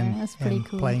her and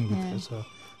cool. Playing with her. So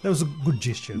that was a good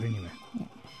gesture anyway.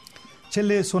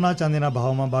 છેલ્લે સોના ચાંદીના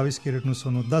ભાવમાં 22 કેરેટનું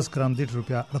સોનું 10 ગ્રામ દીઠ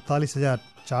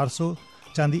 ₹48,400,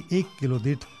 ચાંદી 1 kilo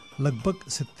દીઠ લગભગ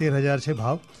 70,000 છે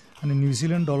ભાવ, અને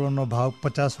ન્યૂઝીલેન્ડ ડોલરનો ભાવ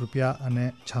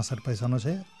 ₹50.66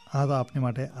 છે. આ હતા આપને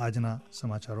માટે આજના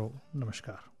સમાચારો.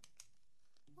 નમસ્કાર.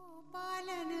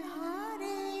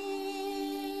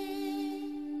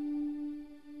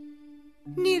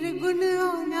 निर्गुण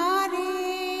नारे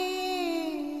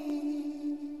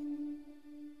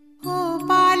हो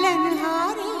पालन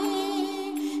हारे,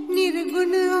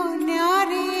 निर्गुण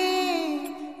न्यारे,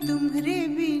 तुम्हरे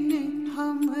बिन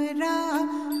हमरा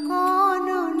कौन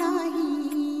नहीं.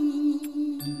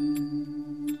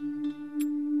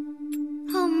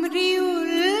 हमरी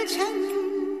उलझन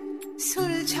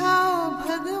सुलझाओ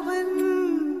भगवन,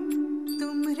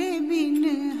 तुम्हरे बिन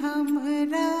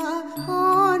हमरा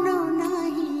कौन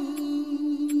नहीं.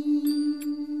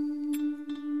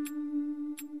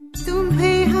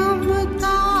 तुम्हें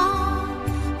हमका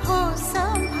हो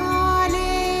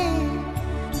संभाले,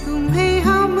 तुम्हें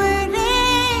हमरे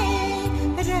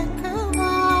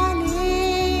रखवाले,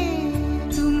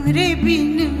 तुम्हरे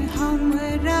बिन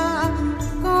हमरा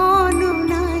कौन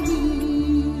नहीं.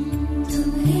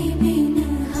 तुम्हरे बिन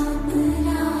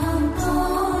हमरा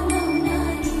कौन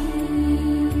नहीं.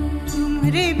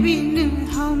 तुम्हरे बिन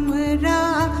हमरा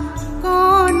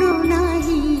कौन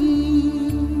नहीं.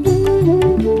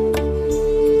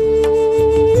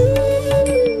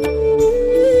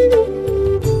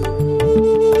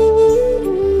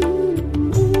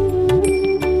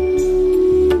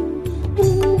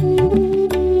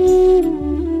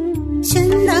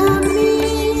 चंदा में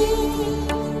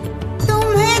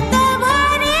तुम्हें तो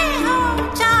भरे हो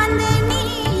चांदनी,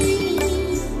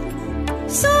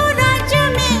 सूरज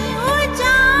में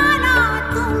उजाला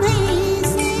तुम्हें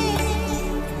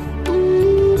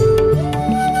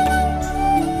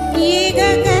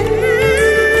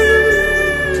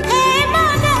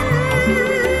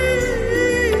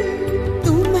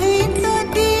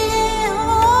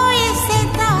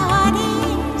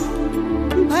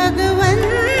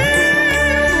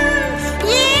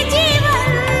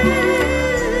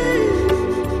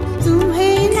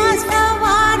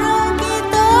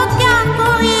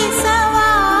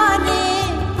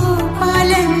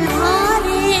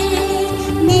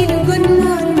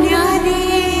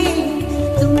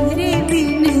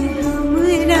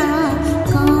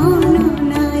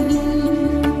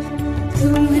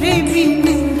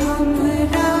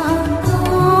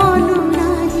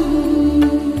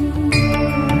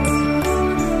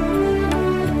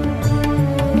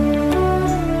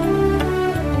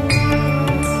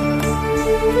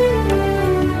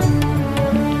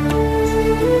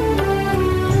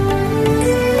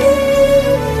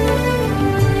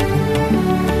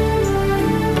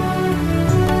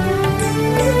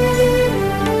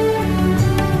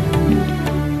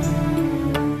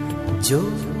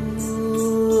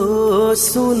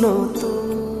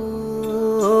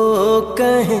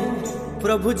कहें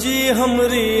प्रभु जी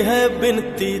हमरी है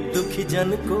बिनती दुखी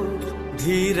जन को,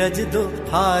 धीरज दो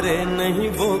हारे नहीं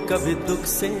वो कभी दुख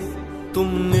से, तुम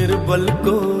निर्बल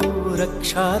को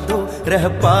रक्षा दो रह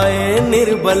पाए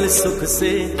निर्बल सुख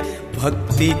से,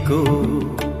 भक्ति को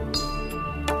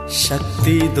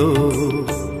शक्ति दो,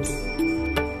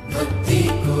 भक्ति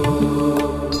को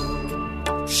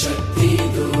शक्ति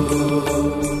दो।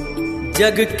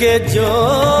 जग के जो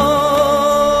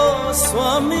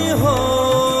स्वामी हो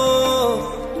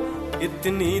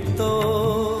इतनी तो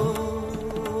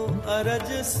अरज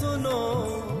सुनो,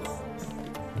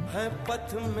 है पथ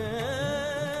में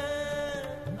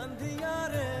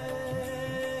अंधियारे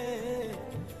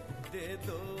दे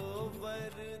दो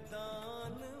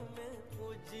वरदान में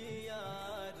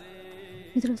उजियारे।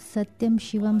 મિત્રો સત્યમ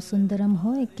શિવમ સુંદરમ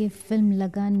હોય કે ફિલ્મ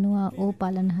લગાનનું આ ઓ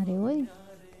પાલનહારે હોય,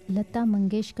 લતા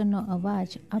મંગેશકરનો અવાજ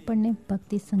આપણને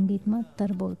ભક્તિ સંગીતમાં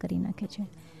તરબોળ કરી નાખે છે.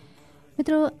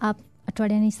 મિત્રો આપ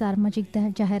અઠવાડિયાની સામાજિક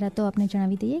જાહેરાતો આપને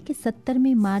જણાવી દઈએ કે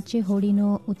 17મી માર્ચે હોળીનો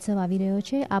ઉત્સવ આવી રહ્યો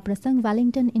છે. આ પ્રસંગ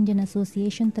વેલિંગ્ટન ઇન્ડિયન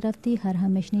એસોસિએશન તરફથી હર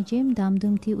હંમેશની જેમ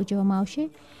ધામધૂમથી ઉજવવામાં આવશે.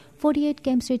 48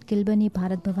 કેમ્પ સ્ટ્રીટ કિલ્બર્ની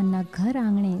ભારત ભવનના ઘર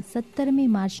આંગણે 17મી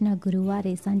માર્ચના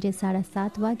ગુરુવારે સાંજે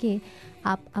 7:30 વાગે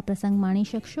આપ આ પ્રસંગ માણી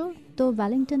શકશો. તો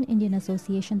વેલિંગ્ટન ઇન્ડિયન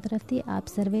એસોસિએશન તરફથી આપ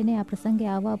સર્વેને આ પ્રસંગે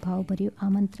આવવા ભાવભર્યું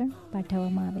આમંત્રણ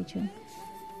પાઠવવામાં આવે છે.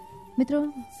 મિત્રો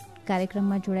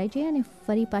કાર્યક્રમમાં જોડાઈ જઈએ અને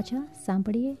ફરી પાછા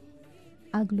સાંભળીએ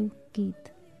આગલું ગીત.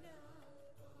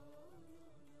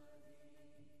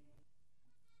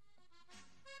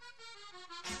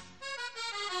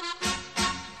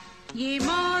 ये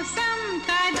मौसम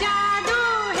का जादू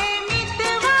है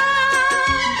मितवा,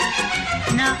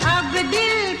 न अब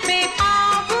दिल पे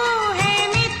काबू है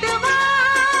मितवा,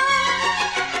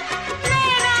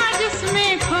 मेरा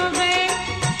जिसमें खो गए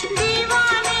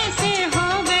दीवाने से हो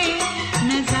गए,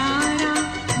 नजारा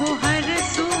वो हर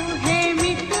सू है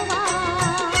मितवा।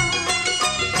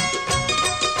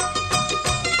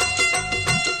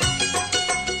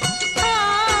 ओ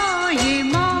ये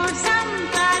मौसम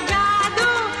का जादू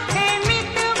है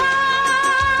मितवा,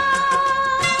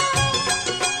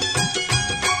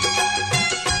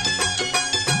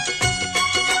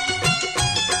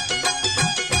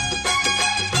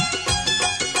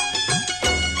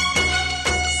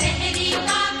 सहरी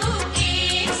बाबू के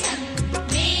संग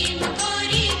में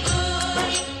गोरी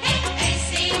गोरी है,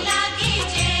 ऐसे लागे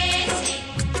जैसे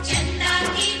चंदा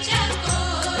की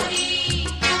चकोरी।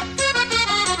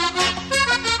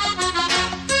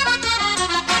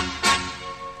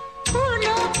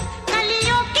 फूलों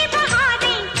कलियों की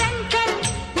बहारें चंचल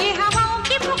ये हवाओं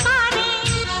की पुकारें,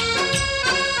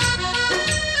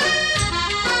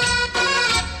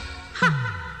 हाँ,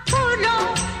 फूलों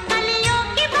कलियों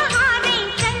की बहारें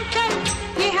चंचल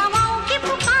ये हवाओं की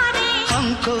पुकारें।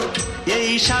 हमको ये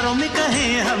इशारों में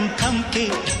कहें हम थम के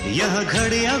यह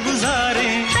घड़ियां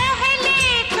गुजारें, पहले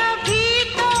कभी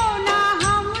तो ना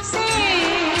हमसे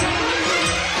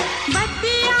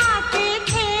बतियाते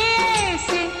थे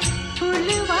ऐसे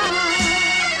फूलवा।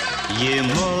 ये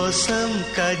मौसम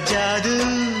का जादू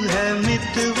है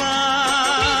मितवा,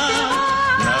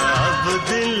 ना अब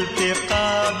दिल पे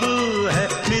काबू है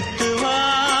मितवा,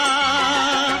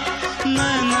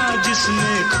 नैना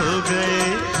जिसमें खो गए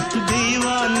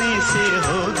दीवाने से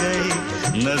हो गए,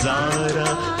 नजारा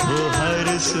वो हर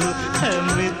सू है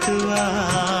मितवा।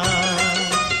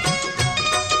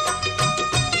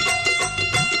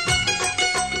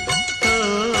 ओ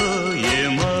ये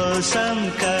मौसम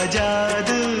का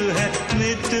जादू है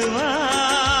मितवा।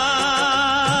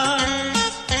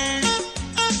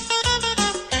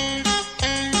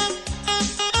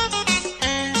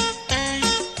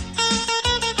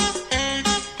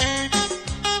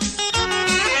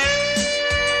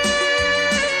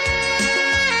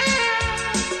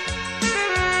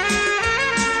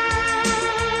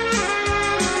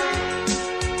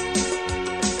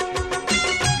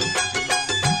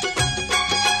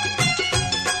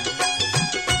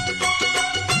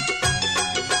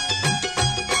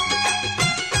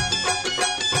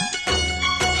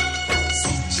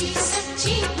 सच्ची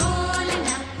सच्ची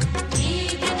बोलना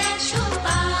भेद न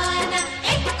छुपाना,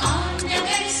 एक कौन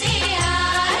नगर से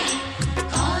आए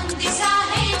कौन दिशा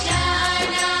है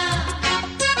जाना।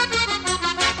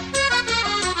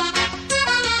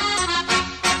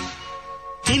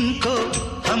 इनको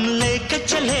हम लेके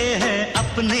चले हैं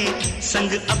अपने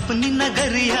संग अपनी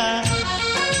नगरिया,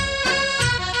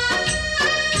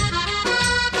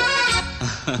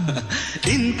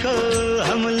 इनको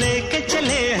हम लेके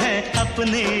चले हैं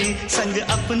अपने संग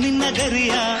अपनी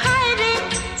नगरिया, हर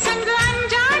संग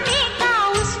अनजाने का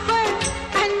उस पर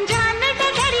अनजान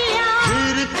डगरिया।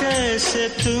 फिर कैसे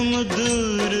तुम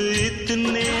दूर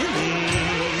इतने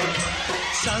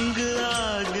संग आ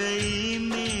गई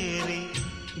मेरी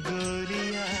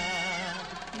गोरिया।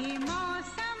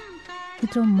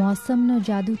 મિત્રો, મોસમનો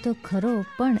જાદુ તો ખરો,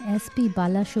 પણ એસપી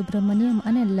બાલાસુબ્રમણ્યમ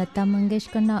અને લતા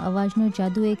મંગેશકરના અવાજનો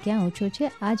જાદુ એ ક્યાં ઓછો છે.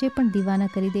 આજે પણ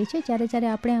દીવાના કરી દે છે જ્યારે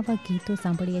જ્યારે આપણે આવા ગીતો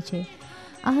સાંભળીએ છીએ.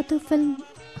 આ હતું ફિલ્મ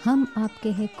હમ આપકે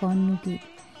હે કોનનું ગીત.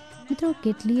 મિત્રો,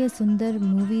 કેટલીય સુંદર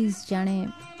મૂવીઝ, જાણે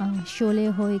શોલે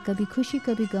હોય, કભી ખુશી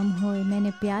કભી ગમ હોય,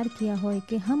 મેને પ્યાર કિયા હોય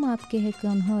કે હમ આપકે હે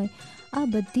કોન હોય, આ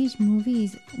બધી જ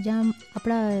મૂવીઝ જ્યાં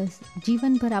આપણા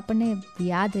જીવનભર આપણને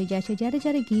યાદ રહી જાય છે. જ્યારે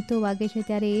જ્યારે ગીતો વાગે છે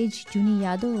ત્યારે એ જ જૂની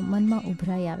યાદો મનમાં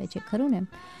ઉભરાઈ આવે છે, ખરું ને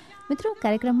મિત્રો.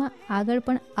 કાર્યક્રમમાં આગળ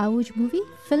પણ આવું જ મૂવી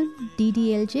ફિલ્મ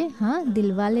DDLJ, હા,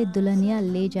 દિલવાલે દુલ્હનિયા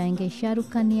લે જાએંગે,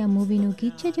 શાહરૂખ ખાનની આ મૂવીનું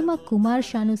ગીત છે જેમાં કુમાર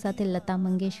શાનુ સાથે લતા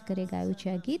મંગેશકરે ગાયું છે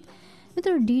આ ગીત.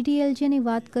 મિત્રો, DDLJની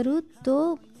વાત કરું તો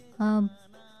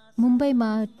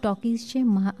મુંબઈમાં ટોકીઝ છે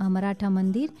મરાઠા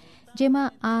મંદિર, જેમાં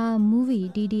આ મૂવી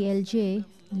DDLJ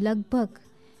લગભગ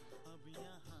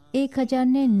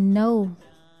 1009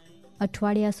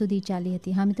 અઠવાડિયા સુધી ચાલી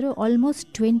હતી. હા મિત્રો, ઓલમોસ્ટ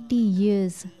 20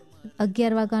 years.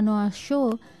 11 વાગ્યાનો આ શો,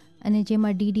 અને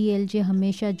જેમાં DDLJ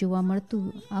હંમેશા જોવા મળતું.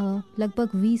 લગભગ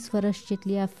 20 વર્ષ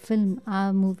જેટલી આ ફિલ્મ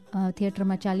આ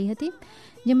થિયેટરમાં ચાલી હતી,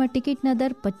 જેમાં ટિકિટના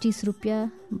દર 25 રૂપિયા,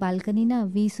 બાલ્કનીના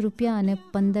 20 રૂપિયા અને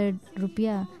 15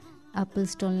 રૂપિયા એપલ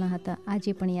સ્ટોલના હતા.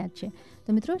 આજે પણ યાદ છે. તો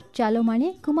મિત્રો, ચાલો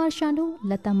માણીએ કુમાર શાનુ,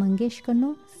 લતા મંગેશકરનો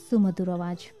સુમધુર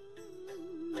અવાજ.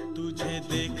 तुझे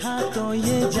देखा तो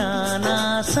ये जाना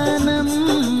सनम,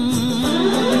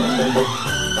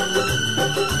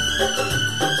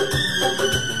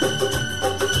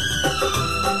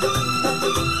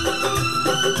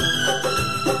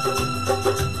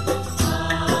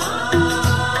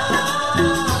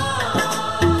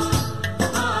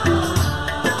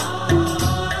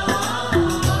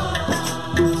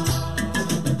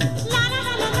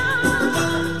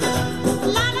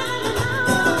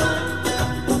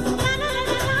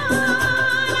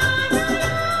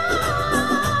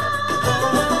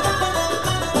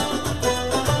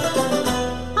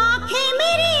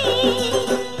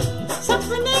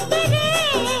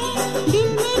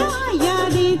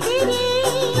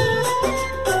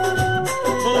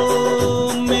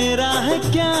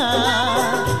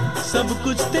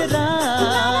 कुछ तेरा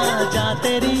जा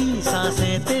तेरी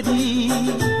सांसें तेरी,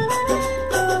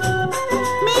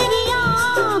 मेरी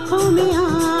आँखों में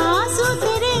आंसू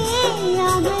तेरे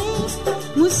आ गए,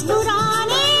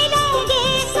 मुस्कुराने लगे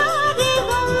सारे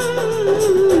गम.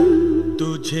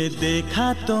 तुझे देखा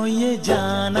तो ये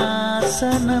जाना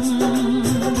सनम,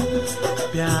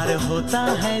 प्यार होता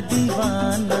है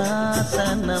दीवाना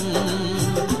सनम.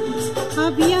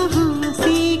 अब यहाँ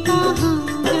से कहाँ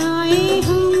जाए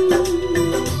हम,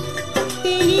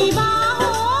 तेरी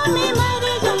बाहों में मर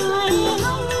जाए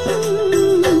हम.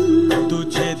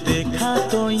 तुझे देखा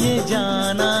तो ये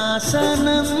जाना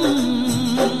सनम,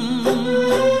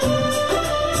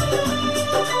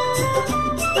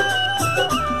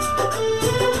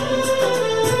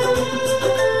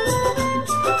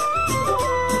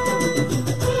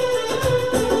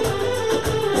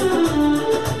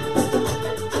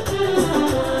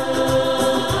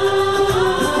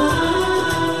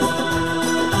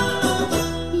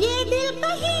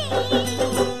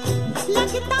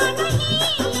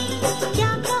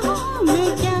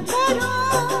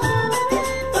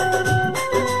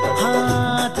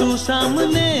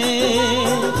 सामने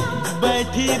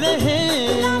बैठी रहे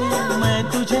मैं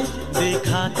तुझे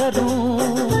देखा करूं.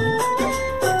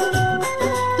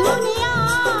 तूने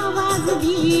आवाज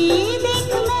भी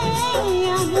देख मैं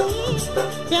आ गई,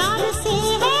 प्यार से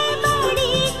है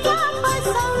बड़ी क्या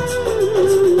पसंद.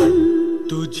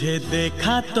 तुझे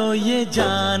देखा तो ये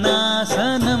जाना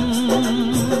सनम,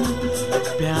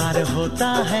 प्यार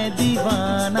होता है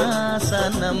दीवाना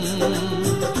सनम.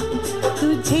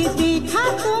 तुझे देखा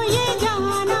तो ये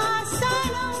जाना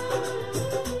सनम,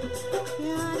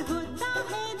 प्यार होता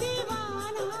है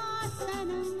दीवाना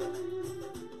सनम.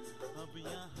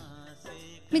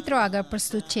 મિત્રો, આગળ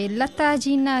પ્રસ્તુત છે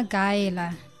લતાજીના ગાયેલા,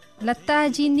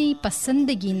 લતાજીની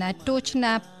પસંદગીના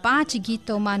ટોચના 5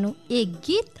 ગીતોમાંનું એક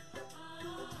ગીત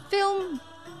ફિલ્મ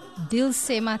દિલ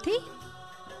સે માંથી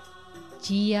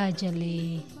જીયા જલે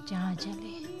જા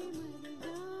જલે.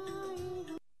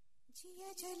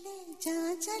 जा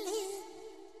चले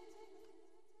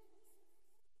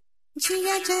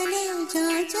जिया चले जा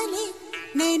चले,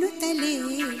 नैनु तले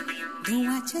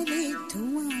धुआं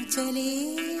चले.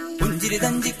 പുഞ്ചിരി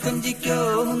തഞ്ചിക്കൊഞ്ചിക്കോ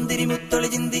മുന്തിരി മുത്തൊളി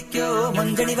ചിന്തിക്കോ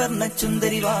മഞ്ചണി വർണ്ണ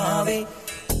ചുന്ദരി വാവേ.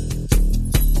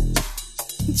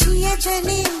 जिया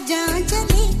चले जा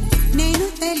चले, नैनु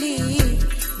तले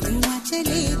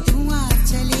धुआं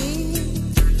चले.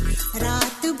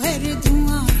 रात भर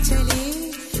धुआं चले.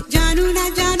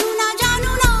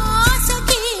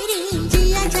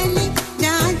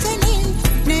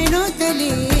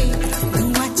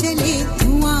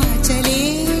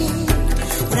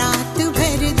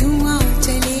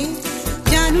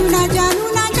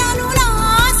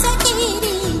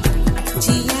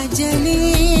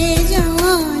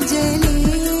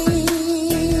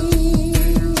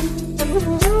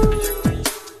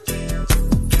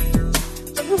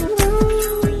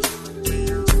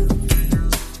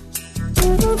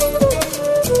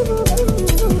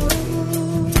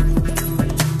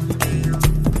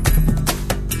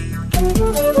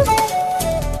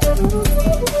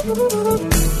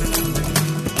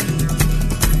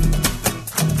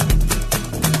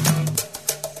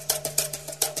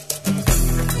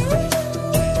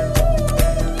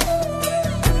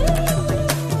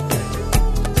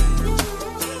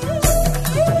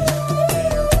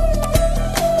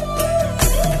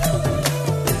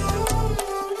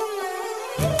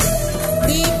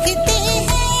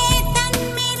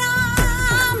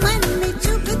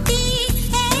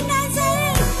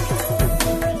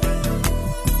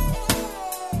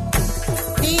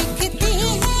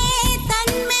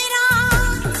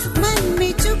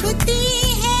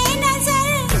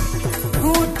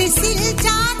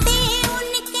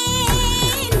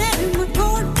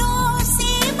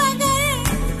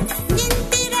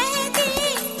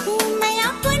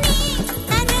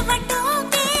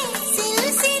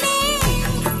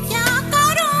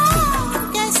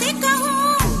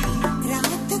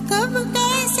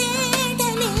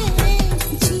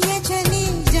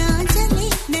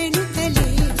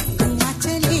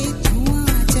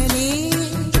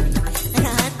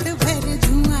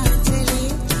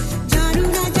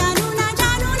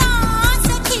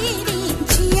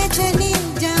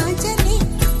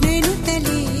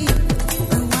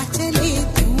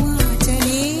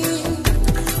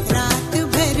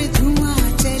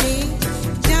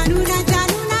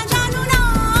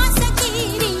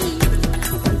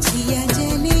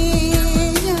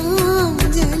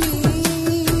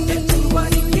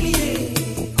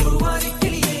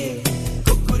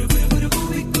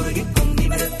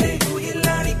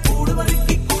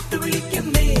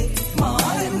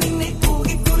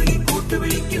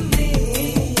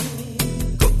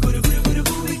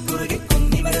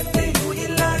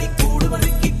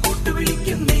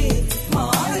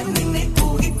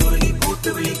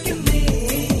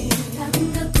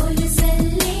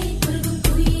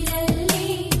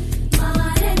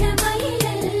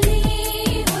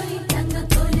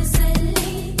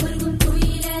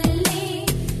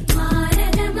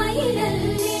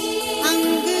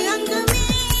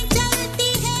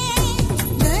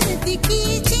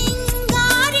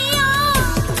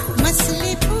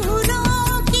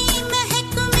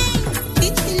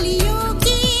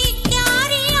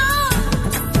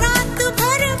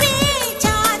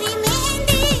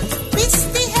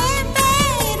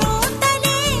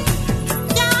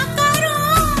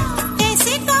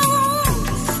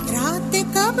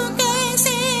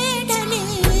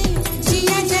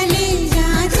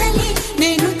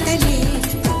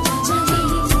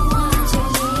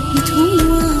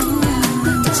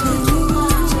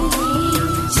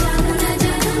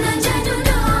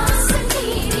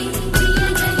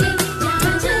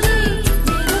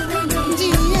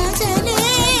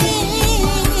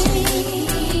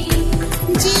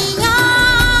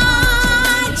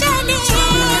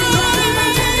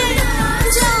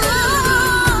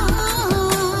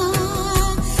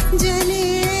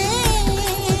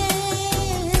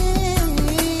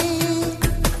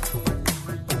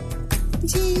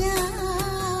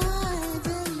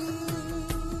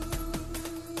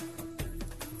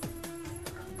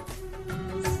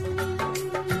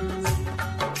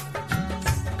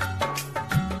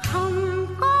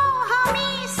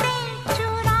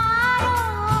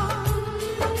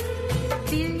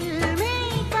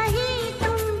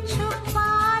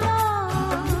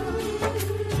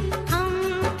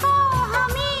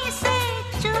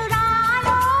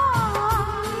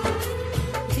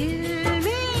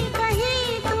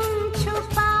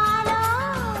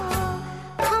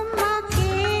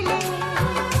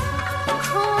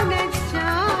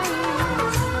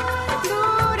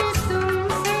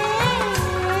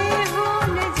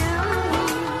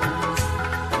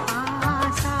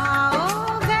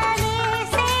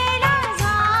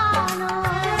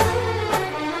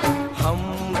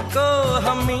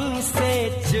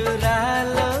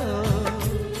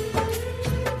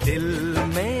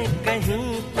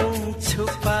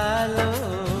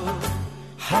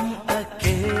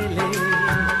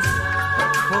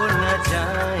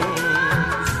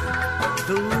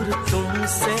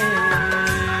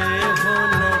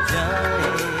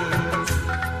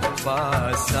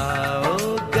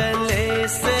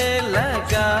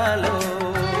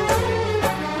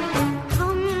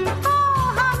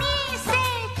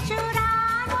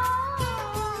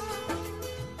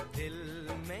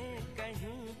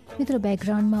 મિત્રો,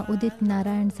 બેકગ્રાઉન્ડમાં ઉદિત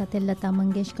નારાયણ સાથે લતા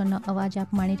મંગેશકરનો અવાજ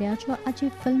આપ માણી રહ્યા છો. આજે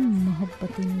ફિલ્મ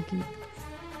મોહબ્બતીનું ગીત.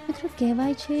 મિત્રો,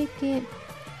 કહેવાય છે કે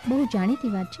બહુ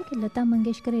જાણીતી વાત છે કે લતા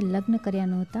મંગેશકરે લગ્ન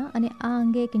કર્યા નહોતા અને આ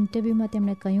અંગે એક ઇન્ટરવ્યૂમાં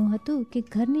તેમણે કહ્યું હતું કે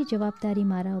ઘરની જવાબદારી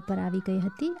મારા ઉપર આવી ગઈ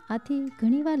હતી, આથી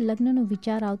ઘણીવાર લગ્નનો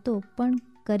વિચાર આવતો પણ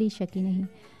કરી શકી નહીં.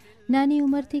 નાની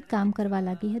ઉંમરથી કામ કરવા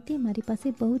લાગી હતી, મારી પાસે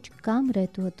બહુ જ કામ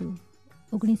રહેતું હતું.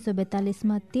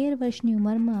 1942માં 13 વર્ષની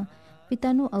ઉંમરમાં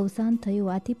પિતાનું અવસાન થયું,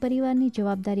 આથી પરિવારની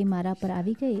જવાબદારી મારા પર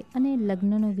આવી ગઈ અને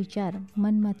લગ્નનો વિચાર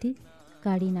મનમાંથી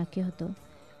કાઢી નાખ્યો હતો.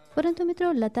 પરંતુ મિત્રો,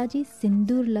 લતાજી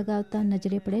સિંદૂર લગાવતા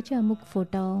નજરે પડે છે અમુક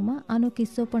ફોટાઓમાં. આનો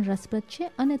કિસ્સો પણ રસપ્રદ છે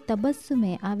અને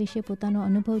તબસ્સુમે આ વિશે પોતાનો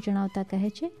અનુભવ જણાવતા કહે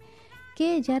છે કે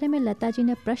જ્યારે મેં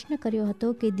લતાજીને પ્રશ્ન કર્યો હતો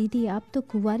કે દીદી, આપ તો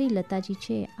કુંવારી લતાજી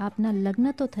છે, આપના લગ્ન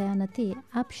તો થયા નથી,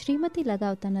 આપ શ્રીમતી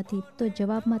લગાવતા નથી, તો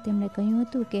જવાબમાં તેમણે કહ્યું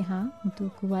હતું કે હા, હું તો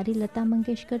કુંવારી લતા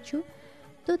મંગેશકર છું.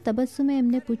 તો તબસ્સુમે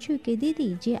એમને પૂછ્યું કે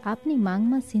દીદી, જે આપની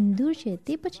માંગમાં સિંદૂર છે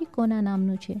તે પછી કોના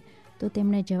નામનું છે? તો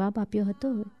તેમણે જવાબ આપ્યો હતો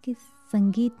કે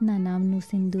સંગીતના નામનું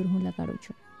સિંદૂર હું લગાડું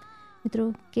છું. મિત્રો,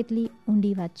 કેટલી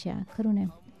ઊંડી વાત છે આ, ખરું ને?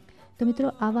 તો મિત્રો,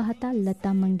 આવા હતા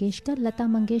લતા મંગેશકર. લતા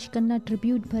મંગેશકરના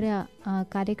ટ્રિબ્યુટ ભર્યા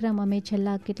કાર્યક્રમ અમે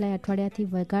છેલ્લા કેટલાય અઠવાડિયાથી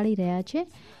વગાડી રહ્યા છે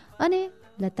અને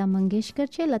લતા મંગેશકર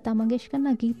છે. લતા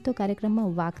મંગેશકરના ગીત તો કાર્યક્રમમાં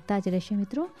વાગતા જ રહેશે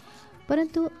મિત્રો.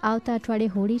 પરંતુ આવતા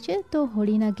અઠવાડિયે હોળી છે, તો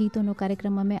હોળીના ગીતોનો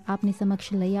કાર્યક્રમ અમે આપની સમક્ષ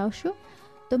લઈ આવશું.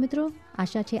 તો મિત્રો,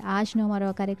 આશા છે આજનો અમારો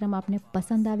આ કાર્યક્રમ આપને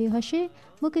પસંદ આવ્યો હશે.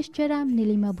 મુકેશ ચરામ,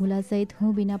 નીલિમા ભુલા સહિત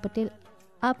હું બીના પટેલ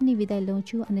આપની વિદાય લઉં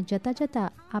છું અને જતાં જતાં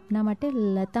આપના માટે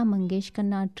લતા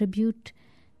મંગેશકરના ટ્રિબ્યુટ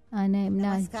અને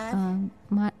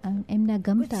એમના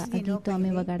ગમતા ગીતો અમે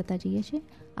વગાડતા જઈએ છીએ.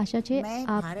 આશા છે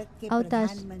આપ આવતા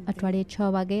અઠવાડિયે 6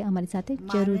 વાગે અમારી સાથે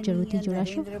જરૂરથી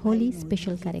જોડાશો હોલી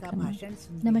સ્પેશિयल कार्यक्रम.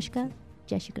 नमस्कार,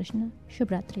 जय श्री कृष्ण, शुभ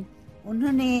रात्रि.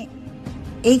 उन्होंने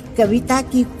एक कविता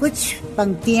की कुछ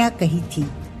पंक्तियां कही थी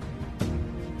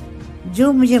जो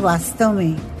मुझे वास्तव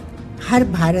में हर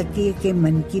भारतीय के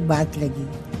मन की बात लगी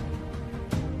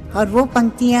और वो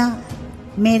पंक्तियां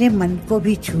मेरे मन को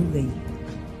भी छू गई.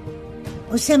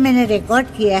 उसे मैंने रिकॉर्ड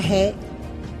किया है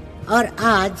और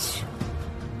आज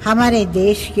हमारे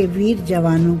देश के वीर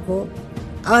जवानों को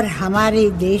और हमारे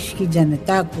देश की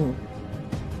जनता को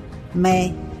मैं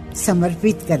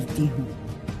समर्पित करती हूँ.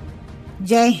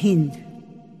 जय Hind.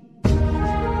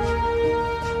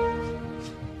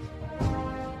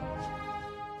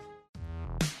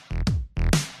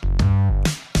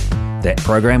 That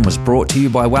program was brought to you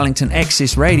by Wellington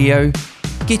Access Radio.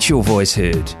 Get your voice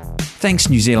heard. Thanks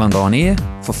New Zealand On Air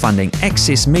for funding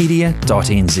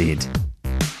accessmedia.nz.